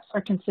 wraps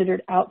are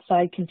considered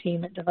outside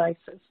containment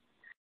devices.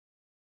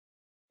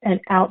 And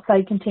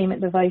outside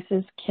containment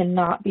devices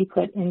cannot be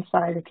put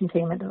inside a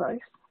containment device.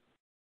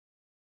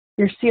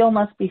 Your seal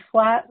must be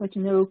flat with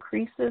no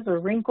creases or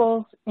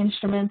wrinkles.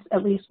 Instruments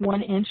at least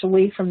 1 inch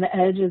away from the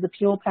edge of the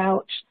peel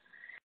pouch,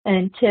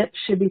 and tips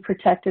should be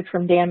protected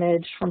from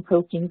damage from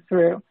poking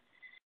through.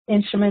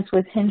 Instruments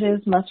with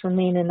hinges must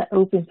remain in the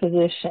open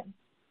position.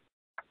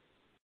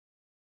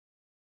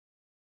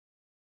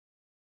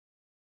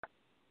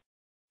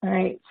 All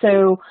right,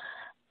 so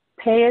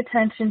pay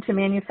attention to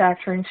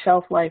manufacturing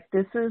shelf life.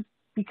 This has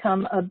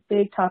become a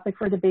big topic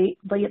for debate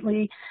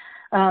lately.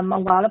 A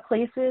lot of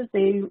places,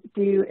 they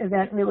do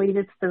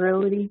event-related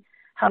sterility.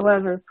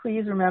 However,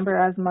 please remember,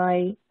 as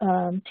my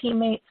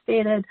teammate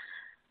stated,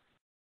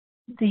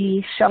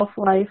 the shelf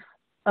life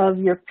of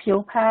your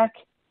peel pack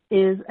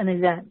is an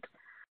event.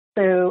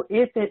 So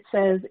if it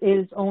says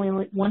is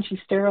only once you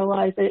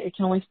sterilize it, it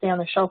can only stay on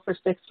the shelf for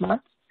 6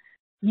 months,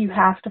 you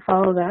have to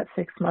follow that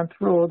 6-month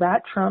rule.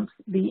 That trumps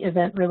the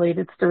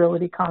event-related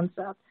sterility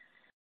concept.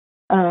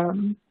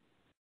 The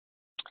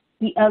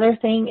other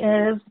thing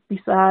is,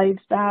 besides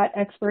that,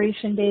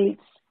 expiration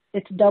dates,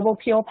 it's double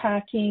peel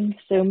packing,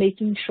 so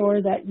making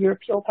sure that your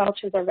peel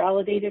pouches are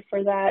validated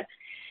for that,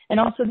 and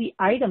also the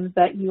items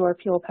that you are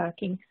peel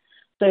packing.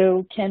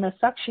 So can a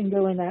suction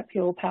go in that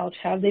peel pouch?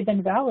 Have they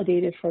been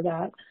validated for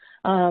that?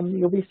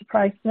 You'll be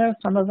surprised to know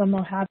some of them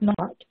will have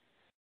not.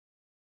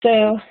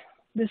 So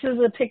this is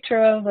a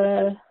picture of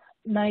a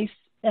nice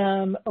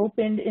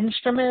opened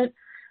instrument,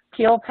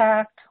 peel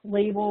packed,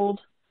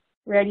 labeled,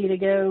 ready to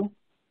go.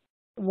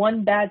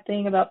 One bad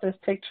thing about this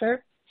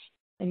picture,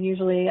 and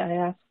usually I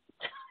ask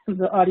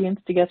the audience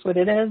to guess what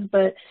it is,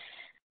 but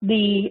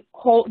the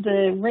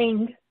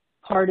ring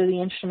part of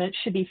the instrument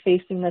should be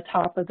facing the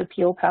top of the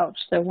peel pouch.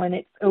 So when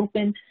it's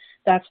open,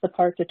 that's the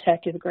part the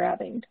tech is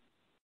grabbing.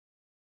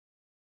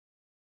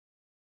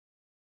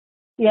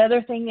 The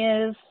other thing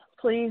is,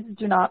 please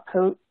do not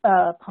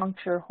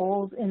puncture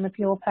holes in the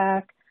peel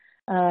pack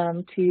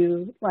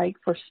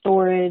for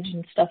storage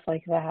and stuff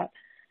like that.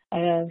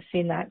 I've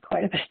seen that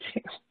quite a bit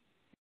too.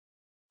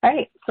 All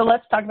right, so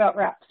let's talk about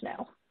wraps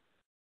now.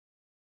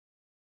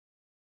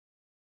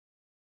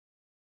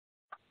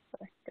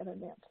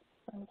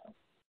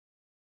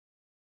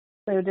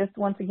 So just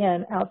once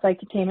again, outside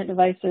containment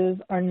devices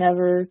are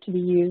never to be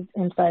used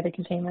inside a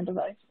containment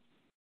device.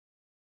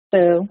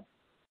 So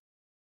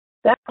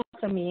that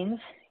also means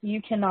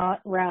you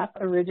cannot wrap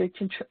a rigid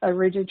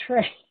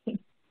tray.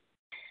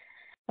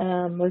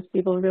 Most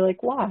people will be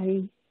like,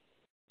 why?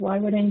 Why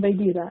would anybody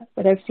do that?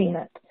 But I've seen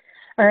it.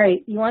 All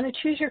right, you want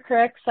to choose your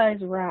correct size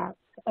wrap.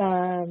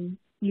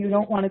 You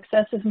don't want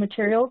excessive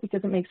material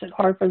because it makes it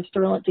hard for the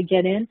sterilant to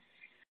get in.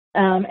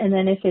 And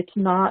then if it's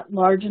not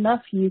large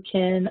enough, you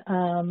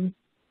can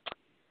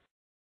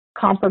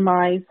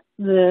compromise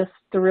the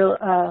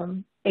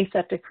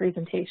aseptic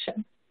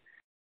presentation.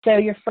 So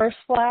your first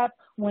flap,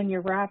 when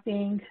you're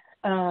wrapping,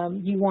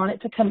 you want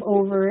it to come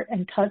over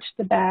and touch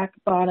the back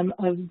bottom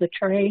of the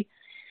tray.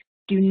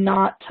 Do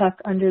not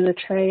tuck under the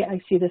tray. I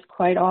see this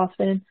quite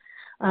often.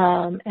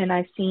 And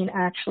I've seen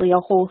actually a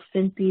whole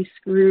Synthi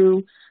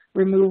screw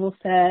removal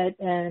set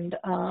and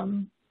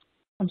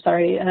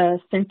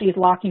Cynthia's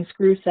locking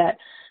screw set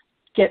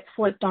get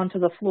flipped onto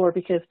the floor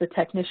because the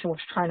technician was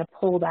trying to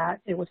pull that.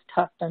 It was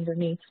tucked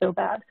underneath so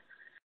bad.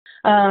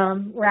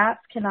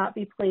 Wraps cannot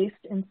be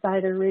placed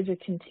inside a rigid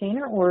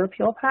container or a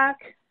peel pack.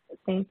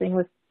 Same thing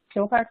with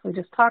peel packs we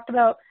just talked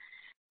about.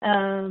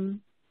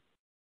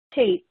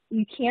 Tape.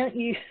 You can't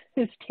use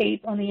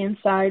tape on the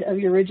inside of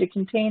your rigid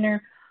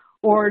container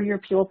or your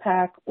peel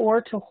pack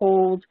or to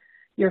hold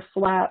your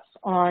flaps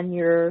on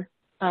your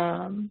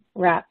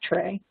wrap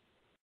tray.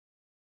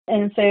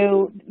 And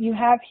so you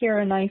have here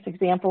a nice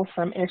example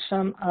from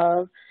Isham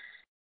of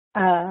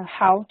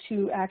how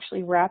to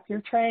actually wrap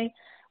your tray.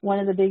 One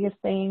of the biggest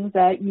things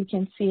that you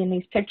can see in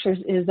these pictures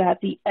is that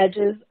the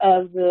edges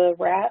of the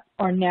wrap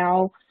are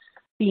now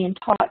being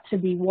taught to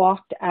be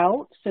walked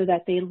out so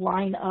that they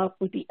line up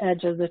with the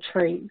edge of the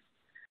trays.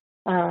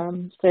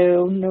 Gone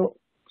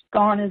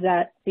is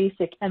that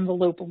basic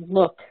envelope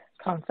look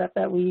concept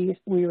that we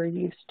were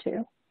used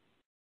to.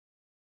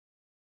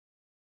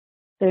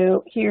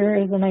 So here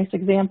is a nice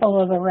example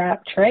of a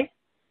wrap tray.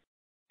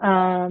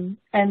 And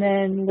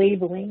then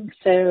labeling.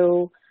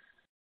 So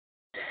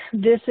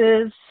this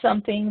is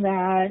something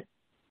that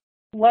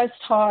was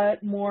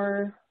taught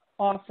more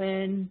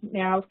often.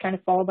 Now it's kind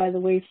of fallen by the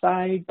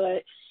wayside,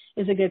 but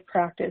is a good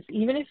practice.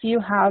 Even if you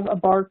have a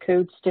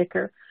barcode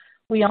sticker,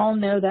 we all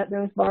know that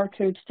those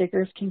barcode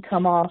stickers can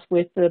come off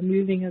with the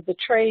moving of the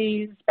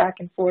trays back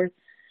and forth.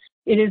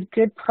 It is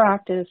good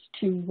practice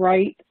to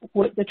write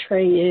what the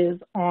tray is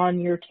on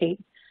your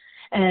tape.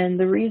 And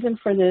the reason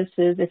for this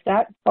is if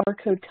that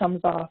barcode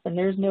comes off and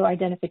there's no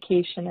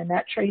identification and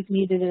that tray is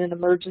needed in an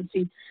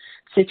emergency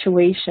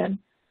situation,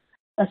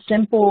 a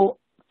simple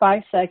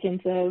 5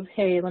 seconds of,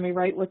 hey, let me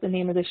write what the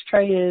name of this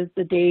tray is,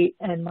 the date,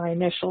 and my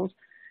initials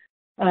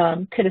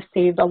could have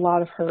saved a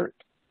lot of hurt.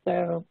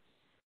 So,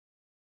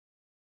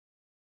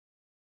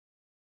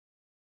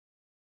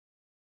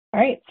 all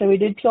right, so we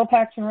did peel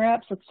packs and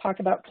wraps. Let's talk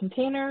about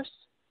containers.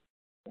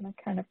 I'm going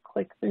to kind of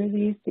click through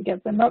these to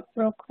get them up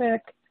real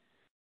quick.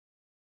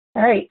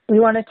 All right, we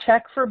want to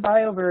check for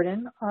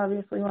bioburden.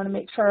 Obviously, we want to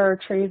make sure our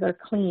trays are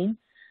clean.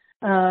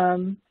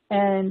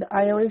 And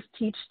I always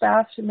teach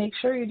staff to make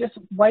sure you just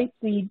wipe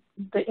the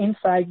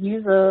inside.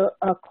 Use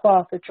a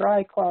cloth, a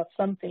dry cloth,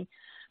 something.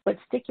 But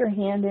stick your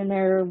hand in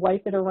there,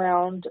 wipe it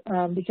around,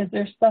 because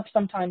there's stuff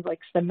sometimes like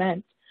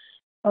cement.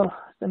 Oh,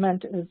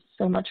 cement is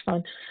so much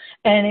fun.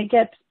 And it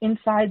gets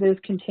inside those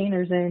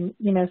containers, and,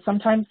 you know,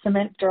 sometimes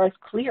cement dries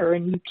clear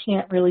and you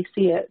can't really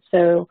see it.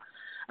 So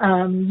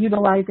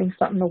utilizing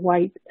something to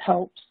wipe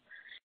helps.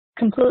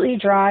 Completely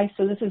dry,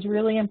 so this is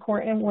really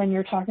important when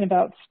you're talking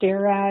about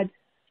Sterile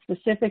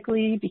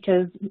specifically,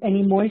 because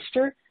any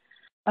moisture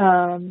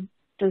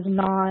is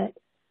not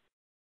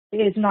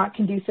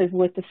conducive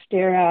with the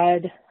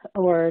Sterile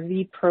or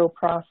V-Pro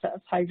process,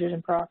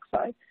 hydrogen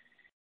peroxide.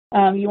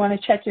 You want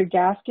to check your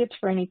gaskets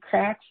for any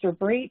cracks or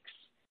breaks.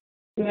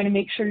 You want to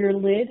make sure your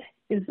lid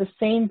is the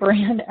same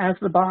brand as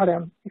the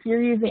bottom. If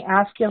you're using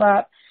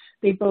Aesculap,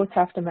 they both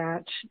have to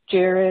match.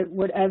 Jarrett,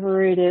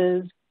 whatever it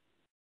is,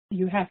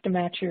 you have to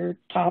match your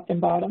top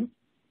and bottom.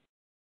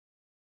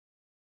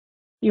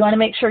 You want to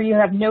make sure you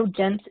have no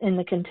dents in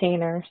the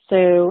container.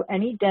 So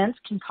any dents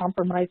can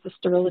compromise the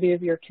sterility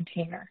of your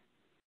container.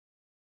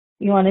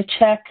 You want to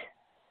check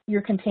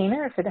your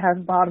container if it has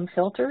bottom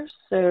filters.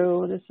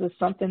 So this is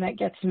something that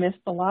gets missed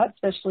a lot,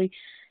 especially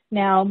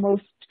now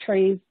most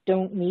trays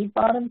don't need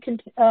bottom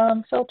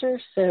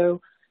filters, so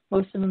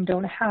most of them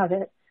don't have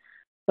it,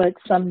 but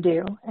some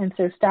do. And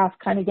so staff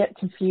kind of get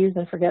confused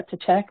and forget to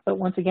check. But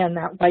once again,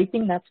 that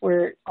wiping, that's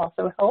where it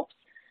also helps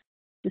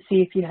to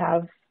see if you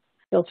have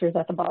filters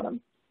at the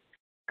bottom.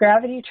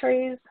 Gravity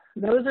trays,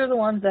 those are the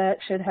ones that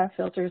should have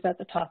filters at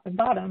the top and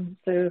bottom.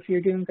 So if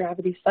you're doing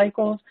gravity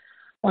cycles,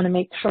 want to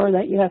make sure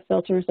that you have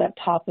filters at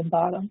top and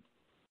bottom.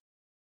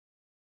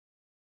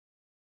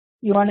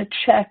 You want to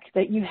check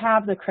that you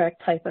have the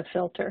correct type of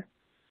filter.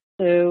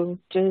 So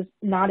just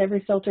not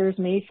every filter is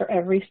made for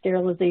every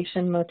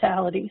sterilization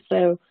modality.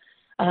 So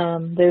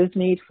those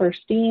made for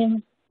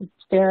steam,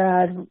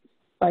 Sterile,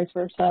 vice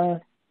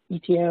versa,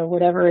 ETO,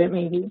 whatever it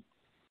may be.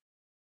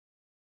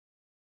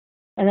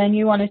 And then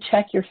you want to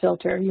check your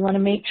filter. You want to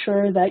make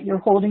sure that you're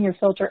holding your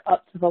filter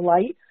up to the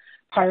light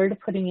prior to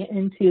putting it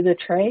into the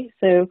tray.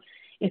 So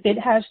if it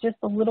has just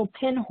a little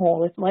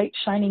pinhole, if light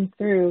shining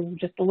through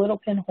just a little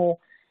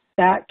pinhole,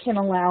 that can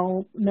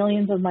allow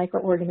millions of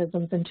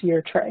microorganisms into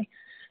your tray.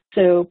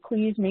 So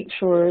please make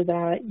sure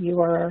that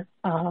you are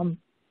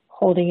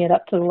holding it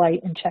up to the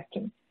light and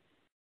checking.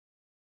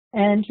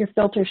 And your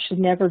filters should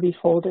never be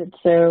folded,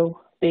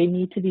 so they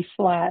need to be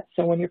flat.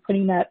 So when you're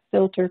putting that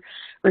filter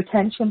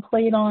retention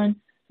plate on,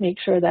 make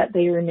sure that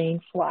they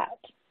remain flat.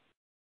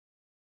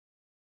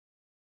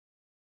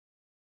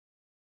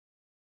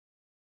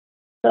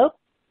 So,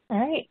 all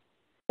right,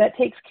 that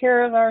takes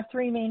care of our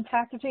three main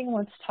packaging.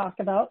 Let's talk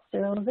about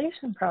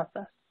sterilization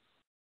process.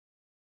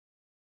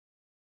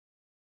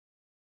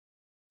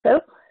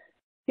 So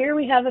here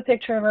we have a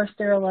picture of our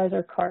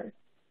sterilizer cart.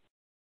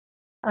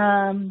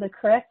 The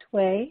correct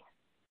way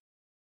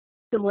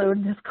to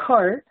load this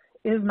cart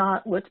is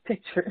not what's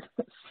pictured.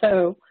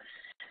 So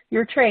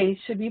your trays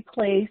should be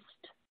placed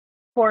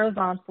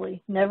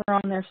horizontally, never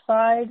on their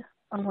side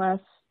unless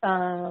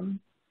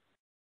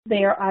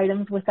they are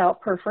items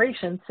without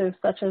perforation, so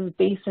such as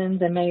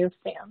basins and mayo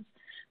stands.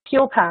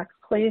 Peel packs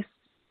placed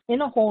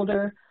in a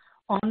holder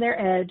on their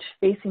edge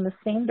facing the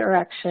same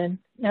direction,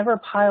 never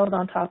piled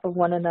on top of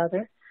one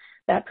another.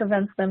 That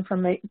prevents them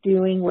from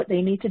doing what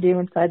they need to do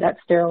inside that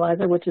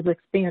sterilizer, which is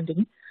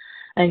expanding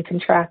and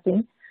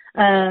contracting.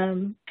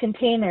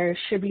 Containers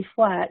should be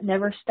flat,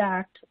 never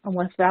stacked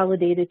unless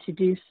validated to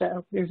do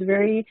so.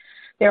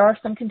 There are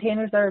some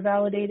containers that are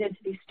validated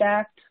to be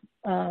stacked,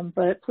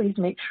 but please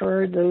make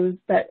sure those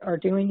that are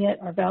doing it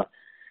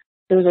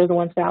those are the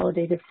ones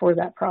validated for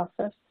that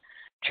process.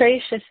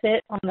 Trays should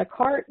fit on the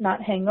cart,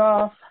 not hang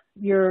off.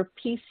 Your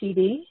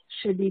PCD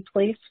should be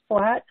placed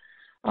flat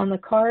on the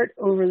cart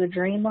over the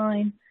drain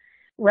line.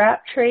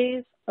 Wrap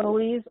trays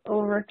always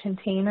over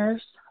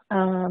containers,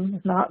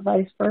 not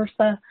vice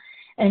versa.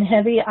 And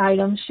heavy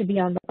items should be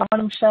on the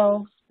bottom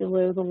shelves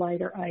below the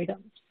lighter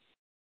items.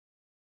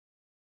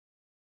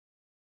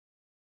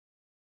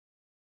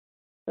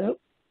 So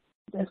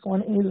this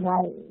one is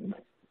wrong.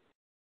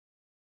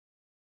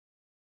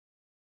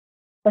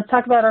 Let's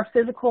talk about our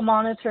physical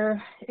monitor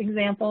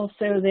example.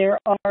 So there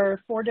are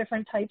 4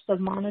 different types of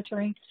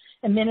monitoring: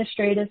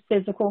 administrative,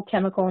 physical,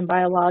 chemical, and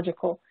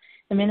biological.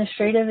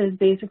 Administrative is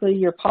basically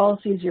your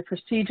policies, your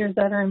procedures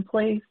that are in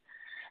place.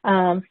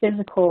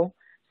 Physical,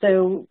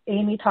 so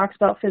Amy talks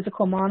about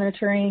physical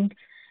monitoring.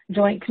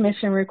 Joint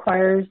Commission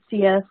requires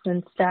CS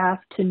and staff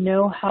to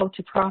know how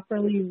to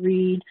properly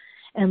read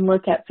and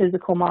look at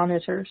physical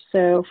monitors.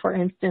 So for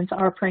instance,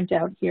 our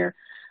printout here,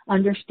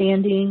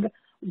 understanding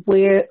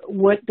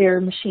what their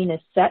machine is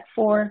set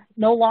for.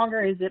 No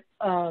longer is it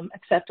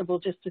acceptable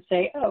just to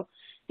say, oh,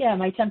 yeah,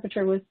 my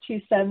temperature was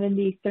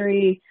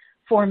 273,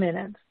 4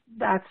 minutes.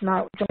 That's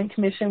not what Joint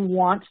Commission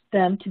wants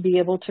them to be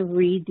able to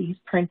read these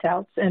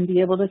printouts and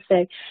be able to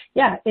say,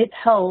 yeah, it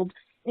held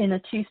in a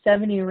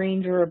 270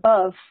 range or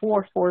above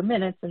for 4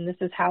 minutes, and this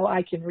is how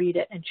I can read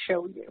it and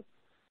show you.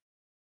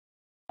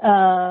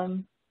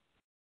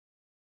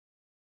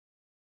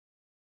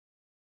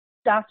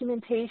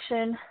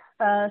 Documentation,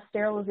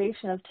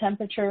 sterilization of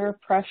temperature,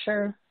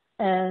 pressure,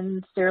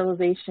 and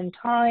sterilization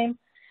time.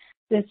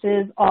 This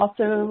is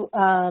also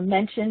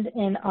mentioned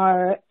in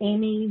our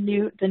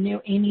the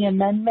new AMY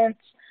amendments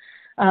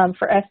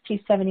for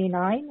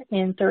ST79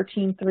 in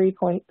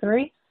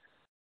 13.3.3.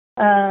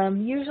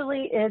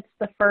 Usually it's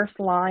the first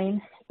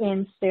line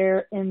in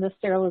the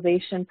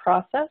sterilization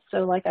process. So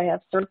like I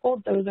have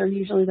circled, those are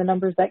usually the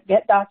numbers that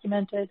get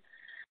documented.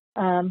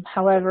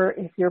 However,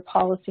 if your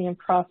policy and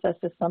process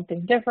is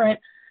something different,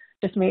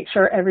 just make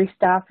sure every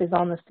staff is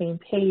on the same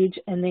page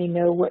and they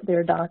know what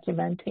they're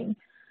documenting.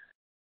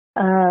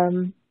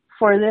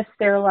 For this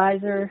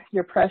sterilizer,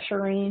 your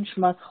pressure range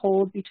must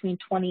hold between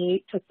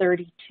 28 to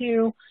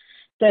 32.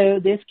 So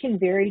this can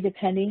vary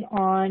depending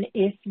on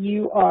if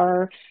you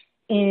are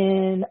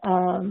in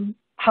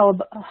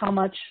how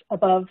much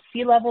above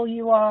sea level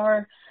you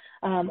are.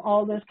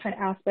 All those kind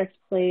of aspects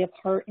play a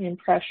part in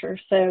pressure.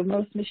 So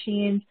most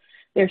machines,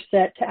 they're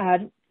set to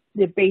add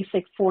the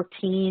basic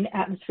 14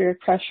 atmospheric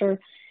pressure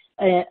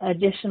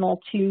additional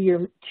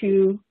to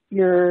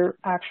your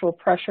actual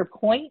pressure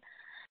point.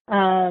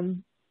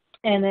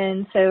 And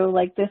then so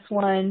like this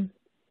one,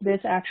 this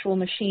actual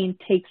machine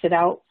takes it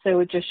out, so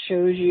it just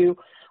shows you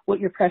what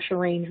your pressure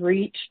range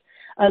reached.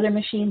 Other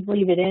machines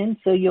leave it in,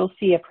 so you'll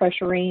see a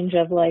pressure range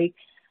of like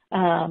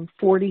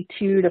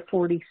 42 to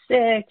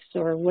 46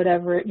 or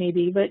whatever it may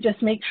be, but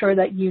just make sure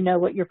that you know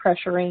what your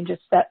pressure range is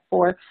set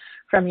for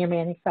from your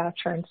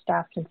manufacturer, and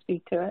staff can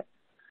speak to it.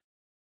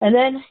 And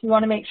then you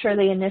want to make sure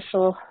they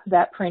initial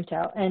that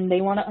printout, and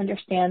they want to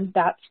understand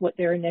that's what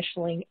they're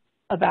initialing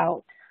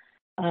about.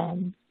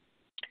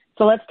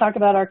 So let's talk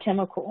about our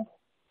chemical.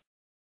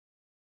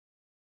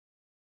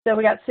 So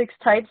we got 6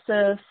 types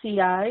of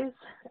CIs,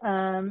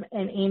 and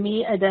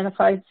Amy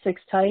identified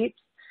 6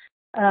 types.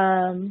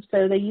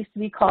 So they used to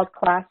be called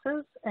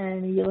classes,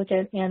 and you look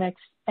at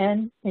Annex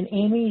N in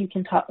Amy,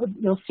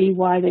 you'll see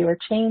why they were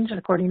changed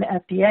according to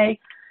FDA.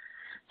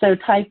 So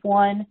type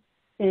 1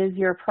 is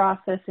your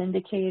process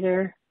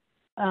indicator.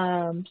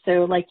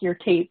 So like your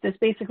tape, this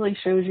basically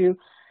shows you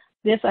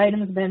this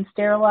item has been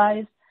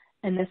sterilized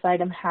and this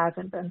item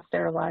hasn't been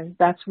sterilized.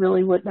 That's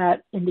really what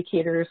that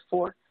indicator is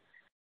for.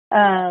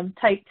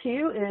 Type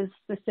 2 is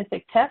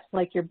specific tests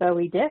like your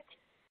Bowie-Dick.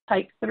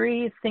 Type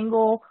 3 is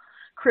single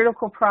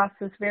critical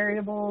process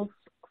variables.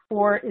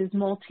 4 is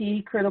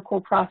multi-critical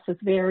process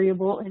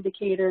variable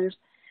indicators.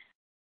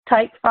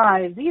 Type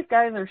 5, these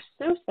guys are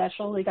so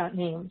special, they got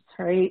names,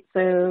 right?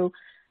 So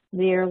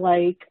they're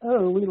like,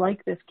 oh, we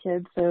like this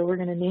kid, so we're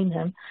going to name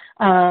him.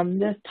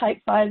 This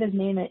type 5 is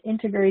named an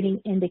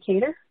integrating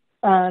indicator.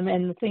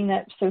 And the thing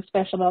that's so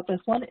special about this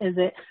one is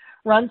it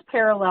runs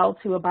parallel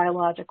to a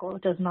biological.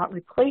 It does not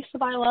replace the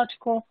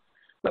biological,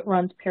 but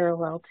runs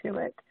parallel to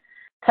it.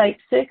 Type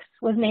 6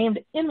 was named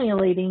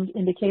emulating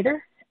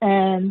indicator.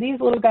 And these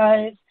little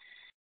guys,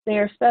 They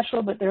are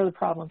special, but they're the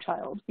problem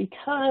child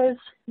because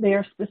they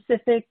are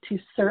specific to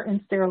certain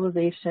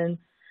sterilization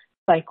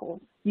cycles.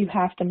 You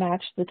have to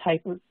match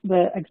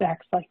the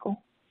exact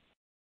cycle.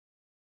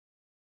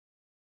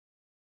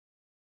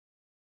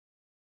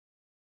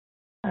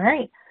 All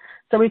right,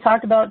 so we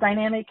talked about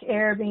dynamic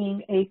air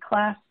being a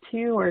class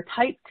 2 or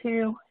type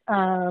 2,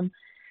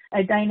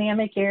 a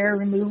dynamic air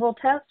removal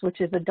test,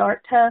 which is a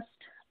DART test,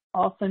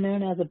 also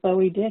known as a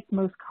Bowie-Dick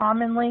most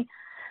commonly.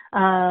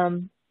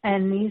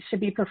 And these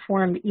should be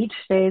performed each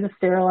day the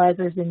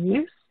sterilizer is in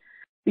use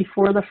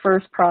before the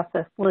first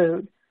process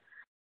load.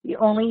 You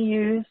only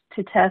use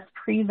to test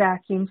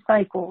pre-vacuum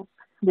cycles.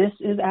 This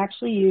is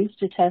actually used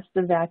to test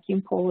the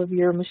vacuum pull of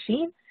your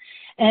machine,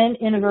 and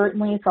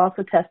inadvertently it's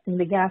also testing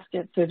the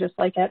gasket. So just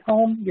like at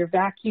home, your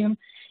vacuum,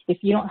 if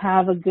you don't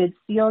have a good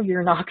seal,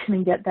 you're not going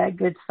to get that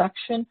good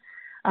suction.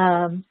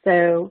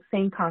 So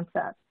same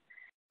concept.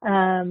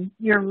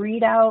 Your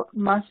readout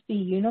must be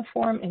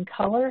uniform in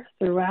color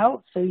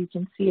throughout, so you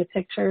can see a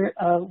picture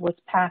of what's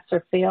pass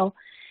or fail,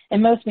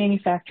 and most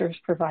manufacturers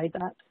provide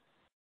that.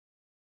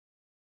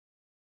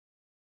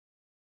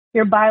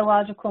 Your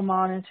biological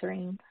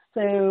monitoring.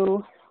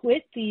 So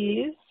with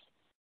these,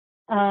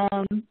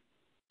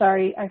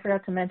 sorry, I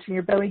forgot to mention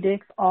your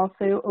Bowie-Dicks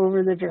also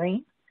over the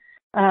drain.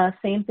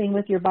 Same thing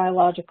with your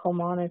biological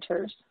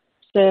monitors.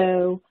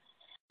 So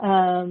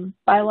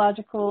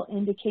biological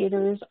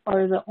indicators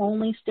are the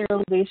only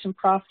sterilization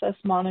process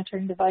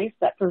monitoring device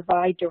that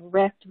provide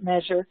direct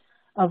measure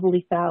of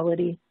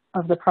lethality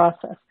of the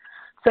process.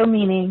 So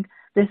meaning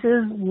this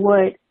is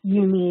what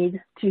you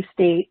need to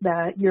state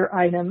that your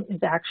item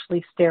is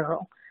actually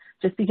sterile.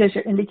 Just because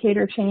your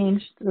indicator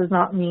changed does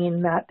not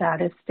mean that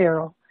that is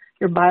sterile.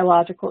 Your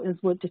biological is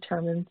what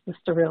determines the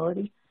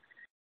sterility.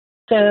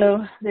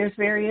 So there's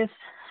various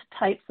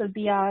types of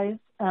BIs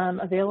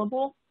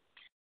available.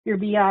 Your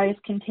BIs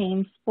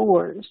contain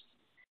spores.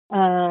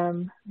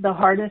 The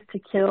hardest to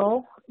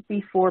kill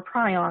before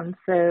prions.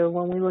 So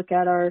when we look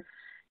at our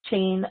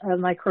chain of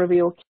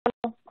microbial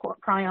kill,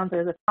 prions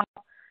are the top.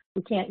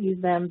 We can't use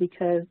them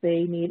because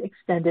they need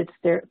extended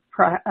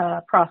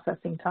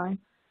processing time.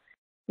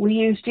 We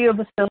use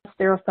Geobacillus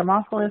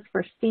stereothermophilus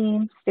for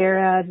steam,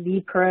 Sterad,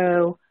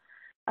 V-Pro,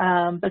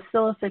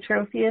 Bacillus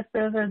atrophius,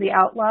 those are the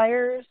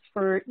outliers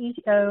for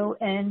EO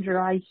and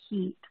dry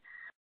heat.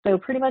 So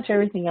pretty much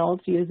everything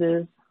else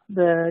uses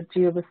the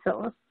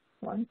Geobacillus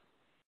one.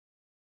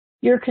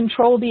 Your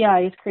control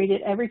BI is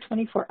created every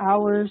 24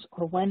 hours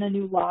or when a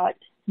new lot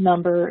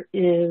number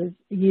is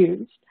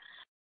used.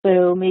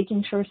 So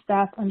making sure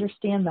staff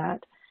understand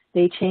that.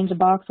 They change a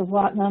box of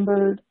lot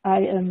numbered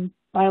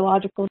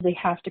biologicals, they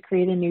have to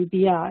create a new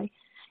BI.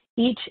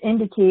 Each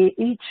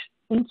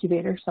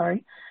incubator,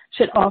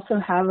 should also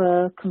have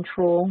a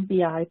control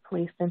BI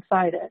placed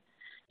inside it.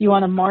 You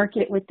want to mark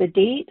it with the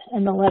date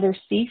and the letter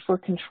C for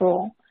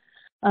control.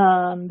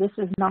 This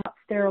is not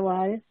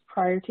sterilized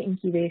prior to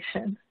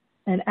incubation.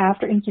 And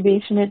after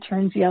incubation, it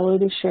turns yellow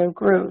to show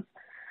growth.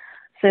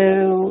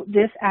 So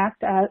this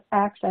acts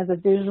as a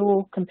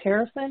visual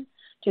comparison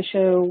to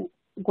show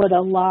what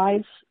the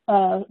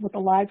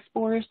live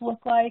spores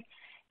look like,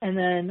 and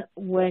then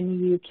when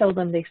you kill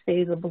them, they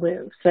stay the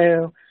blue.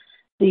 So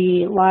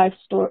the live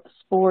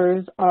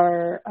spores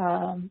are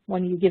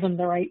when you give them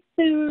the right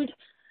food,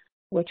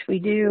 which we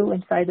do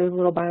inside those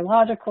little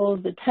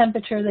biologicals, the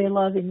temperature they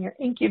love in your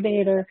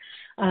incubator,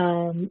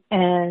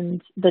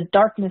 and the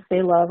darkness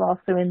they love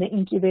also in the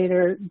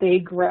incubator, they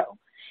grow.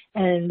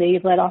 And they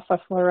let off a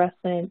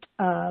fluorescent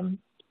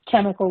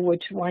chemical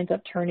which winds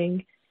up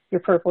turning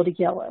your purple to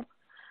yellow.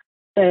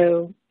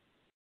 So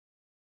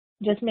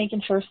just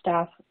making sure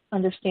staff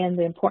understand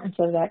the importance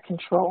of that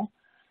control.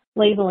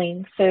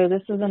 Labeling. So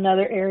this is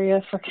another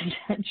area for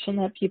contention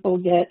that people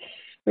get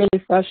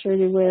really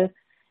frustrated with.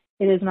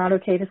 It is not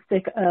okay to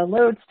stick a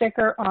load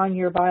sticker on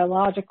your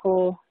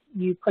biological.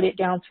 You put it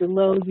down too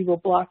low, you will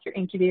block your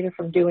incubator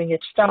from doing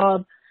its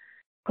job.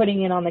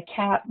 Putting it on the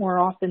cap, more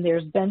often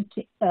there's vents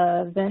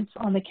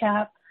on the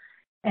cap,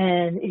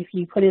 and if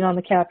you put it on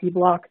the cap, you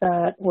block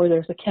that, or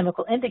there's a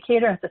chemical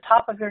indicator at the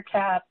top of your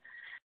cap.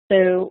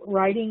 So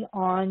writing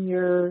on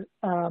your,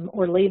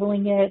 or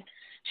labeling it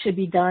should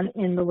be done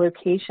in the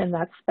location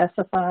that's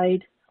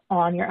specified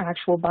on your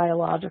actual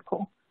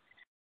biological.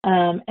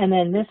 And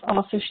then this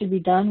also should be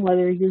done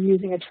whether you're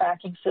using a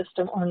tracking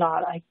system or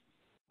not.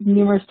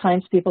 Numerous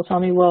times people tell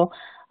me, well,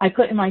 I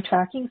put in my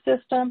tracking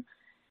system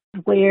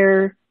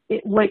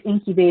what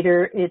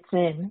incubator it's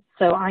in.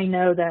 So I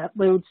know that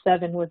load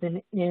 7 was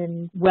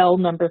in well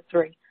number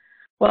 3.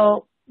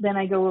 Well, then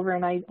I go over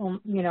and I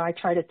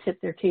try to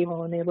tip their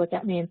table and they look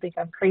at me and think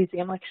I'm crazy.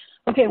 I'm like,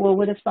 okay, well,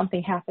 what if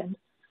something happened?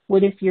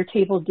 What if your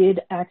table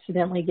did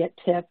accidentally get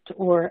tipped?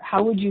 Or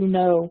how would you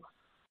know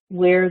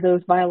where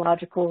those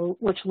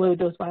which load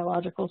those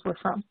biologicals were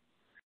from?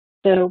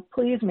 So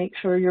please make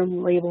sure you're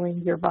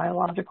labeling your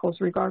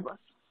biologicals regardless.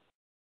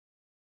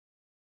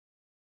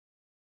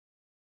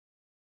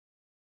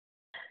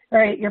 All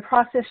right, your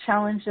process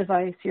challenge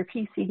device, your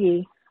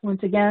PCD.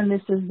 Once again,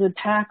 this is the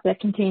pack that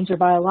contains your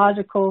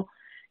biological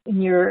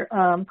and your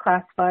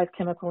class 5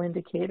 chemical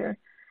indicator.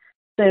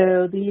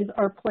 So these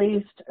are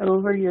placed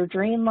over your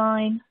drain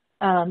line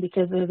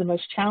because they're the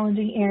most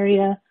challenging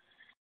area.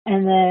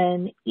 And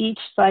then each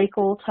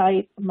cycle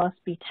type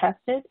must be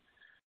tested.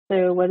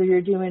 So whether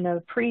you're doing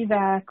a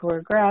pre-vac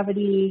or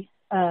gravity,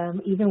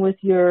 even with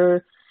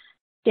your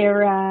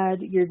Sterile,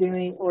 you're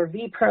doing, or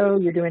V-Pro,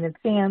 you're doing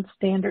advanced,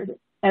 standard,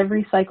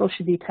 every cycle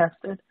should be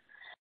tested.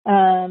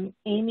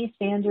 AAMI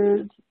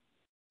standards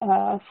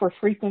for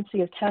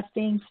frequency of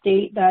testing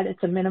state that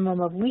it's a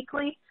minimum of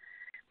weekly,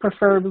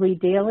 preferably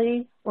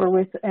daily, or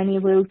with any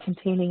load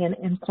containing an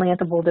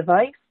implantable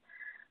device.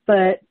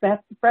 But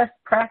best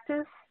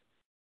practice,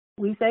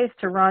 we say, is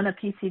to run a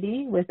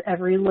PCD with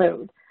every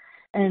load.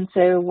 And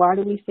so why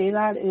do we say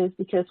that is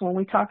because when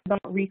we talk about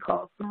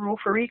recalls, the rule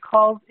for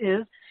recalls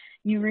is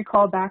you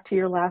recall back to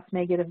your last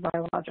negative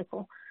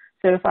biological.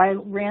 So if I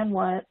ran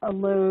a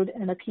load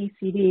and a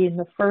PCD in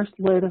the first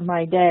load of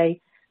my day,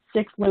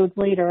 6 loads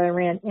later I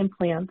ran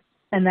implants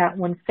and that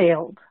one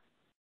failed,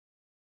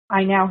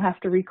 I now have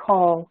to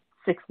recall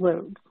 6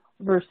 loads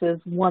versus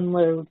 1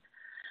 load.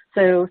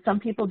 So some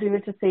people do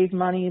it to save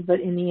money, but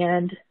in the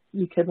end,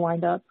 you could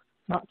wind up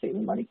not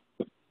saving money.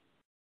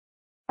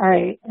 All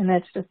right, and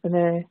that's just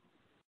an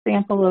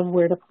example of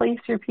where to place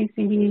your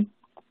PCD.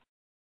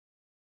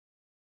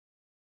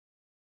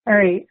 All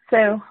right,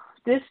 so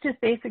this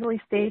just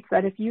basically states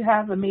that if you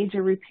have a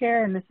major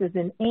repair, and this is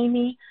in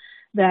AAMI,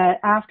 that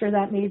after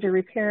that major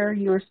repair,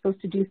 you are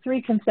supposed to do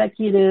 3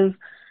 consecutive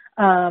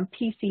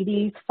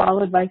PCDs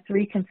followed by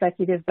 3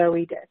 consecutive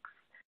Bowie dicks.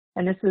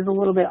 And this is a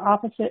little bit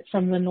opposite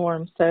from the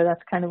norm, so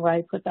that's kind of why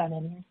I put that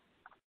in here.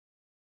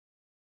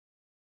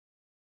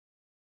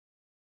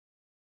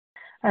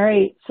 All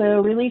right,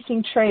 so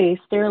releasing trays,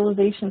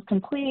 sterilization is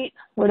complete.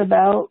 What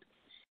about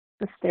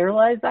the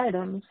sterilized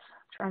items?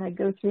 I'm trying to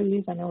go through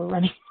these. I know we're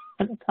running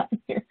out of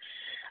time here.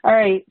 All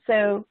right,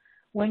 so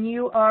when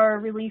you are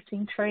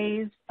releasing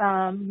trays,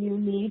 you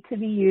need to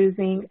be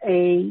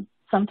using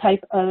some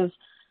type of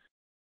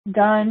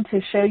gun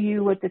to show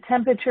you what the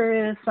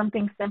temperature is.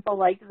 Something simple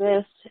like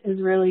this is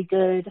really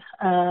good.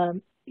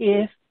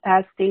 If,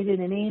 as stated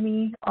in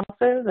AAMI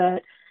also,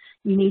 that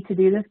you need to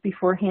do this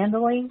before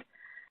handling.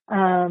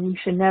 You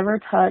should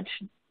never touch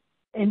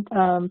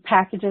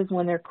packages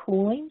when they're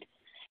cooling.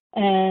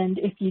 And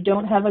if you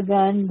don't have a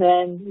gun,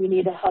 then you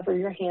need to hover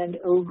your hand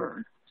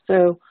over.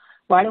 So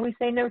why do we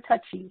say no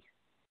touchy?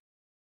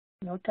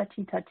 No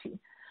touchy touchy.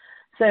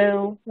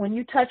 So when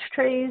you touch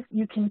trays,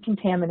 you can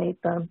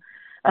contaminate them.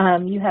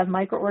 You have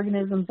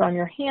microorganisms on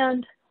your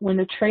hand. When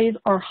the trays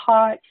are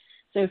hot,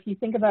 so if you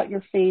think about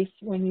your face,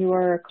 when you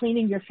are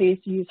cleaning your face,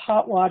 you use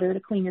hot water to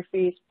clean your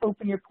face,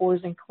 open your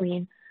pores and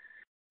clean.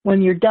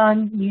 When you're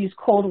done, you use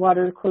cold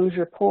water to close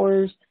your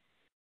pores,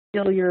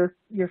 seal your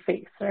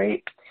face,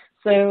 right?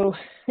 So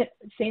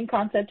same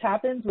concept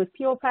happens with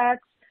peel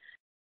packs,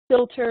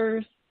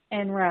 filters,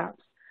 and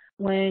wraps.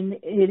 When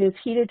it is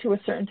heated to a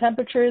certain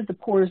temperature, the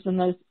pores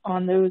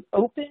on those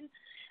open,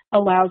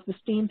 allows the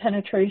steam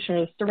penetration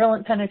or the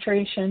sterilant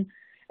penetration,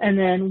 and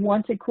then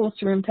once it cools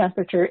to room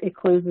temperature, it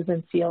closes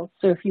and seals.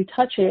 So if you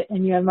touch it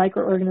and you have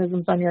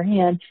microorganisms on your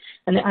hand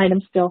and the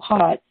item's still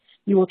hot,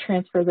 you will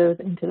transfer those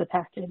into the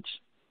package.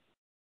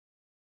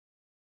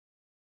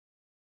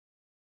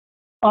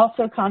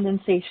 Also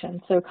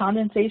condensation. So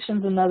condensation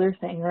is another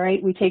thing,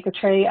 right? We take a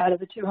tray out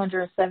of a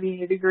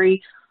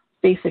 270-degree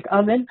basic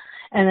oven,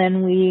 and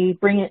then we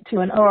bring it to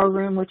an OR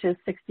room, which is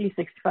 60,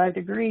 65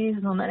 degrees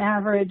on an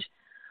average.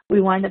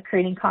 We wind up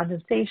creating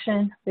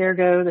condensation. There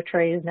go, the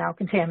tray is now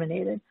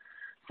contaminated.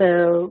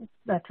 So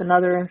that's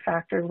another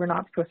factor. We're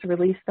not supposed to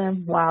release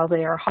them while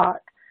they are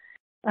hot.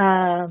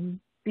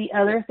 The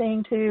other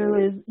thing too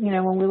is,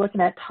 when we're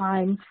looking at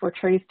times for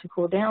trays to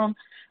cool down,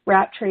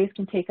 wrap trays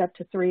can take up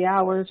to 3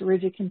 hours,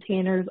 rigid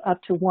containers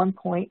up to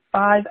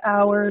 1.5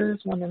 hours,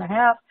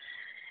 1.5,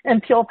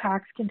 and peel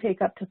packs can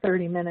take up to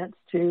 30 minutes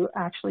to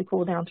actually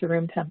cool down to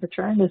room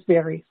temperature, and this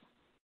varies.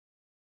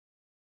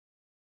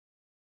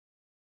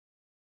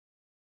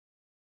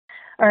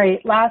 All right,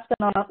 last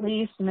but not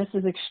least, and this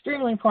is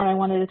extremely important, I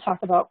wanted to talk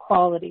about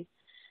quality.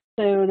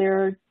 So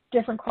there are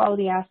different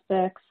quality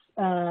aspects.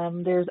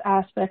 There's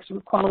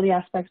quality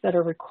aspects that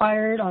are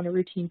required on a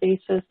routine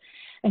basis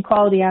and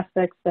quality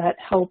aspects that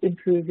help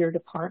improve your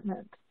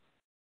department.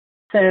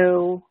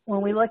 So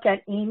when we look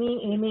at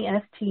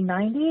AAMI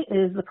ST90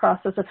 is the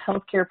Process of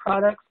Healthcare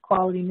Products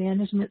Quality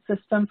Management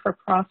System for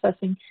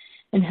processing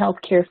in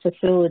healthcare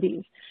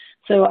facilities.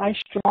 So I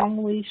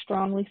strongly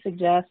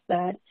suggest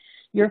that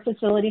your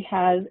facility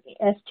has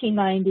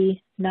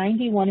ST90,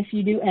 91 if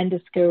you do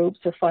endoscopes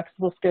or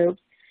flexible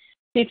scopes,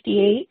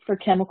 58 for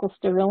chemical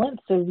sterilant,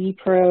 so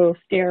V-Pro,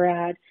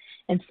 Sterile,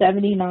 and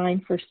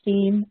 79 for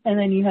steam, and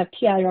then you have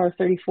TIR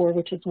 34,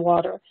 which is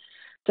water.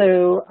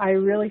 So I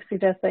really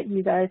suggest that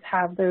you guys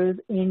have those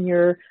in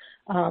your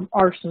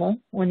arsenal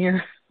when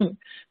you're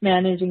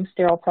managing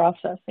sterile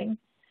processing.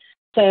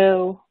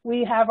 So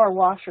we have our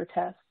washer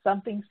tests,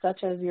 something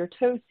such as your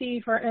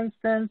TOSI, for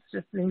instance,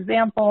 just an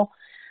example,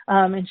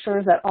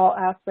 ensures that all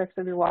aspects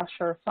of your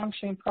washer are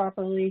functioning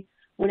properly.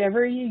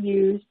 Whatever you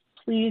use,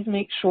 please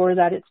make sure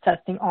that it's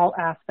testing all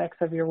aspects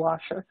of your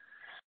washer.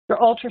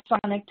 Your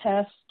ultrasonic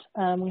test,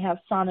 we have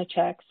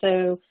SonoCheck.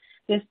 So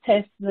this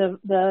tests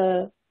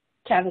the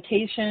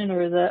cavitation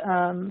or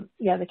the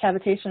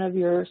cavitation of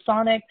your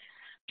sonic,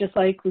 just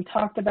like we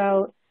talked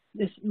about.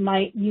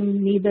 You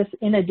need this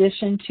in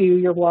addition to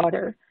your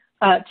water,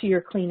 to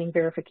your cleaning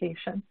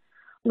verification.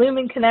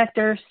 Lumen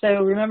connector,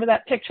 so remember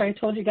that picture I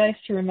told you guys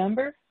to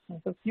remember?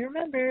 I hope you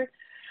remember.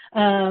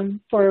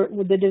 For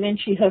the Da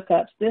Vinci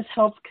hookups, this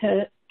helps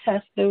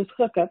test those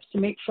hookups to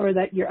make sure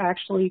that you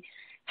actually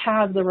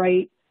have the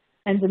right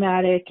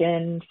enzymatic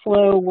and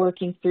flow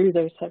working through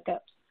those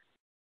hookups.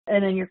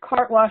 And then your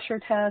cart washer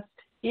test,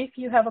 if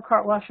you have a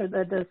cart washer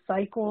that does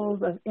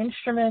cycles of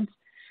instruments,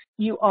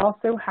 you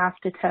also have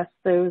to test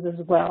those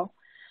as well.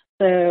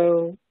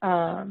 So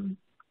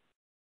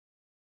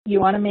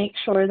you want to make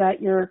sure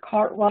that your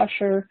cart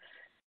washer,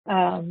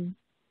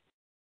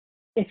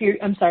 if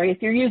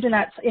you're using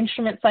that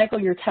instrument cycle,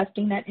 you're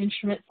testing that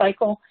instrument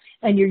cycle,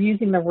 and you're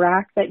using the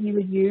rack that you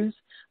would use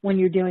when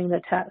you're doing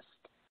the test.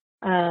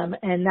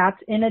 And that's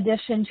in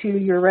addition to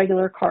your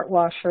regular cart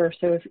washer,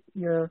 so if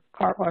your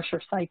cart washer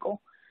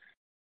cycle.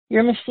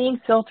 Your machine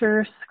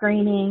filter,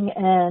 screening,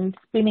 and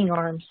spinning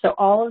arms. So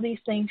all of these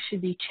things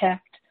should be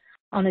checked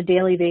on a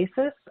daily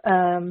basis,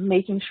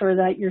 making sure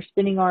that your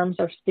spinning arms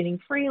are spinning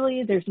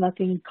freely, there's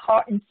nothing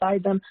caught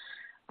inside them.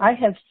 I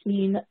have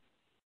seen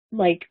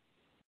like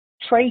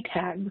tray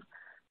tags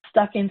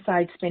stuck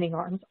inside spinning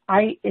arms.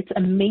 It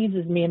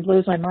amazes me and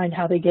blows my mind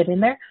how they get in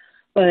there,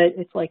 but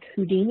it's like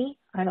Houdini,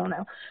 I don't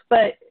know,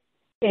 but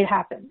it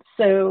happens.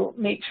 So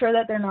make sure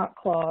that they're not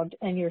clogged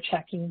and you're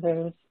checking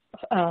those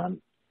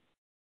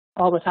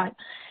all the time.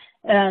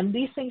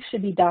 These things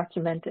should be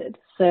documented.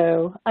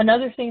 So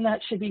another thing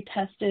that should be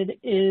tested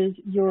is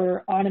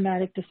your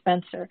automatic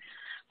dispenser.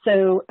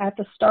 So at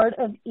the start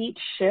of each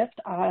shift,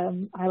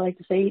 I like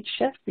to say each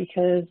shift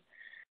because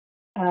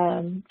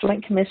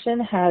Joint Commission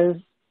has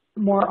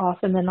more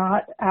often than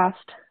not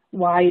asked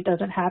why it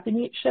doesn't happen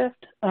each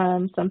shift.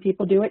 Some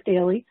people do it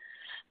daily,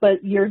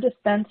 but your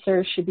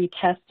dispenser should be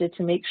tested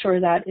to make sure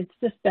that it's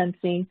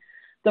dispensing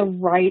the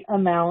right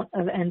amount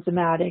of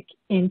enzymatic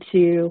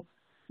into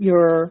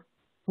your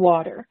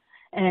water.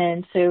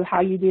 And so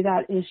how you do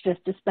that is just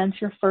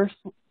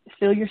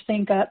fill your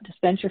sink up,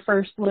 dispense your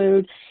first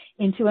load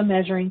into a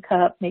measuring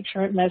cup, make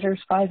sure it measures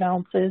 5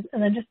 ounces,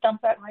 and then just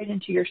dump that right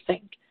into your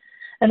sink.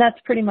 And that's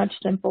pretty much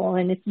simple.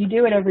 And if you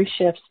do it every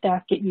shift,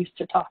 staff get used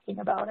to talking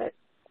about it.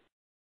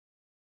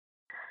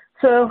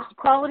 So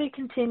quality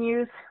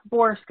continues,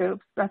 borescopes.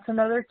 That's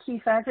another key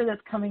factor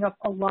that's coming up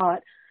a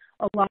lot.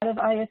 A lot of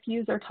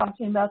IFUs are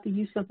talking about the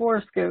use of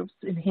borescopes,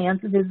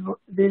 enhanced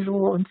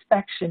visual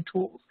inspection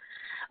tools.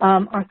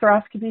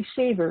 Arthroscopy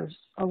shavers,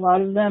 a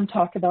lot of them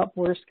talk about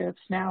borescopes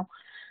now.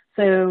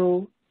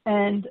 So,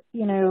 and,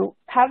 you know,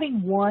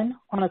 having one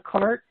on a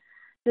cart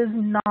does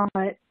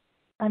not,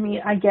 I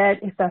mean, I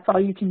get if that's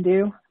all you can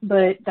do,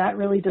 but that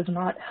really does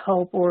not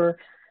help or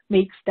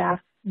make staff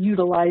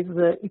utilize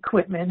the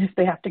equipment if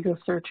they have to go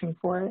searching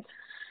for it.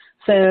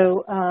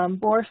 So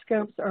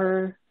borescopes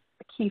are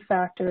a key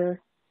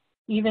factor,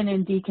 even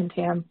in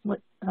decontam.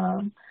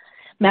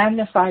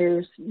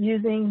 Magnifiers,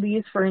 using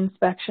these for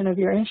inspection of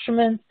your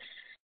instruments,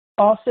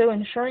 also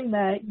ensuring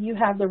that you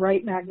have the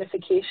right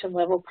magnification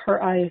level per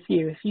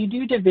IFU. If you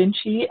do Da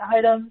Vinci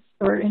items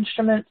or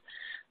instruments,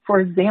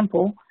 for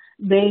example,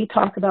 they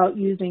talk about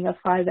using a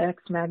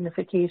 5x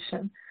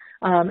magnification.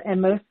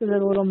 And most of the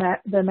little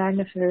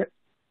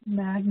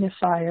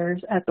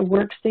magnifiers at the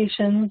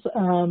workstations,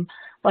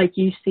 like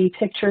you see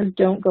pictured,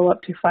 don't go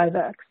up to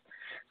 5x.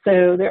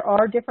 So there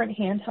are different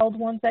handheld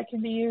ones that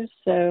can be used,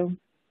 so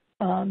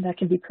that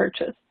can be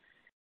purchased.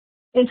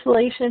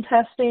 Insulation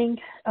testing,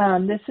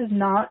 this is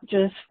not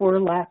just for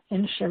lab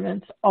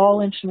instruments.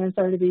 All instruments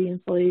are to be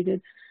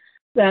insulated,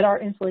 that are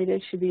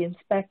insulated should be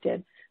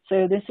inspected.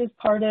 So this is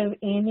part of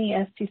AMI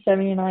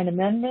S279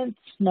 amendments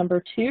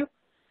number 2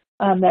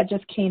 that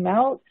just came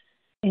out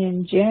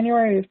in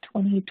January of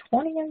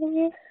 2020, I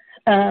believe.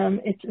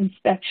 It's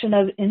inspection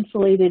of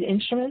insulated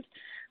instruments.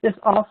 This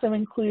also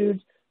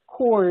includes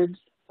cords,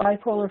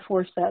 bipolar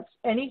forceps,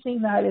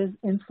 anything that is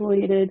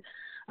insulated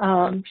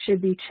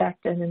should be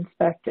checked and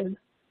inspected.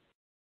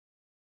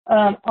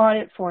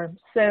 Audit forms.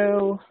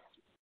 So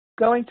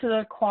going to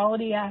the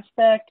quality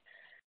aspect,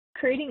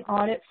 creating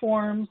audit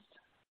forms,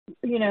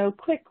 you know,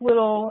 quick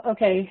little,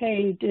 okay,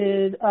 hey,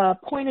 did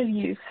point of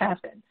use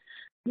happen?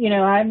 You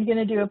know, I'm going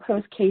to do a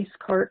post-case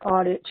cart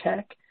audit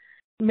check,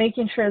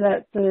 making sure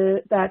that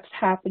that's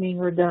happening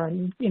or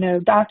done, you know,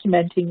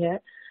 documenting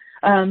it,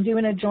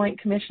 doing a Joint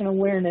Commission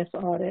awareness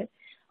audit.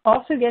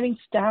 Also getting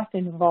staff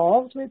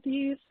involved with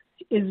these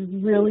is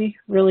really,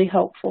 really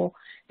helpful.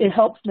 It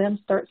helps them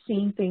start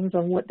seeing things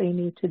on what they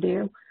need to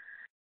do.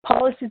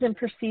 Policies and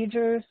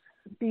procedures,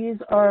 these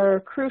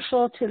are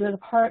crucial to the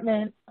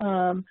department.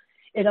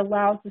 It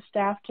allows the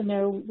staff to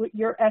know what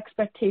your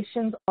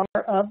expectations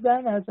are of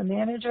them as a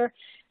manager,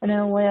 and it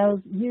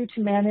allows you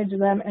to manage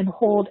them and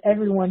hold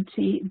everyone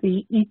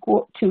to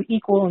equal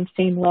and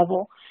same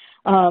level.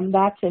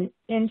 That's an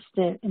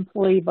instant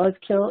employee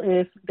buzzkill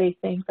if they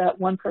think that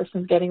one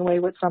person's getting away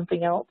with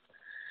something else.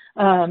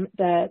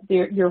 that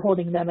you're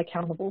holding them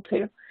accountable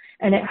to.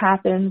 And it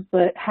happens,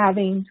 but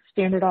having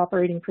standard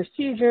operating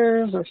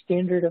procedures or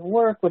standard of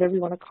work, whatever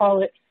you want to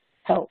call it,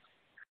 helps.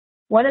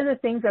 One of the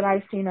things that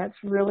I've seen that's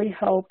really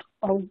helped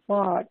a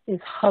lot is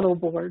huddle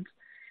boards.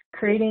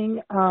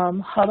 Creating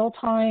huddle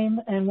time,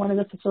 and one of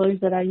the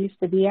facilities that I used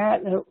to be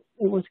at, it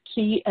was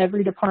key.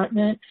 Every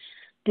department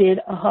did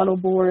a huddle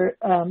board,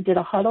 a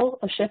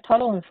shift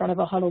huddle in front of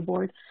a huddle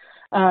board.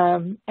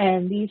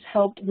 And these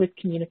helped with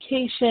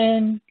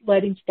communication,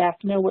 letting staff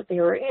know what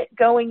they were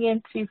going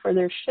into for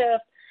their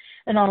shift,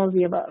 and all of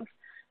the above.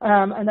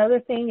 Another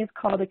thing is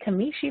called a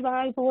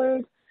Kamishibai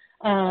board.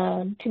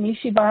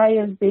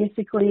 Kamishibai is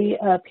basically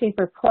a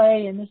paper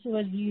play, and this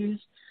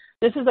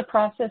is a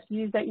process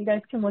used that you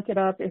guys can look it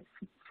up. It's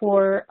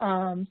for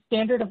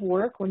standard of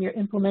work when you're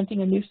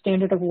implementing a new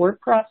standard of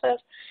work process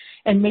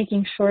and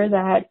making sure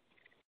that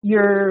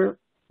you're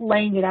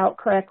laying it out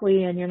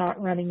correctly and you're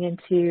not running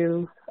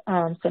into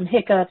some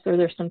hiccups or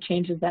there's some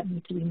changes that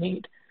need to be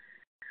made.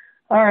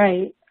 All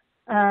right.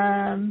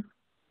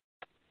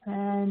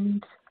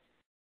 And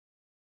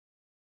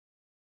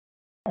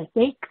I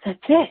think that's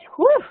it.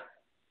 Whew.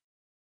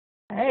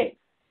 All right.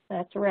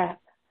 That's a wrap.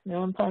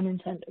 No pun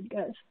intended,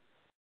 guys.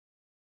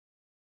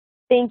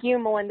 Thank you,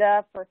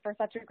 Melinda, for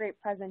such a great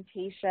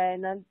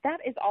presentation. That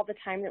is all the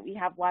time that we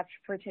have left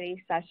for today's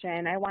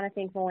session. I want to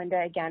thank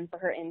Melinda again for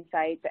her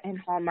insights and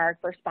Hallmark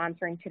for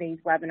sponsoring today's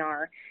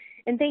webinar.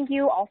 And thank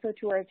you also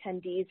to our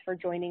attendees for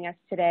joining us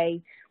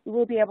today. The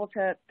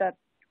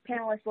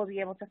panelists will be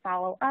able to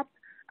follow up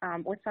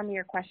with some of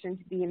your questions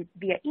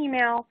via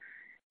email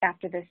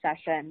after this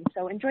session.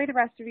 So enjoy the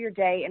rest of your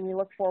day, and we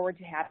look forward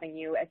to having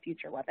you at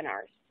future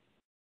webinars.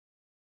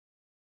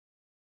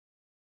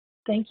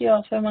 Thank you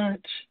all so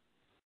much.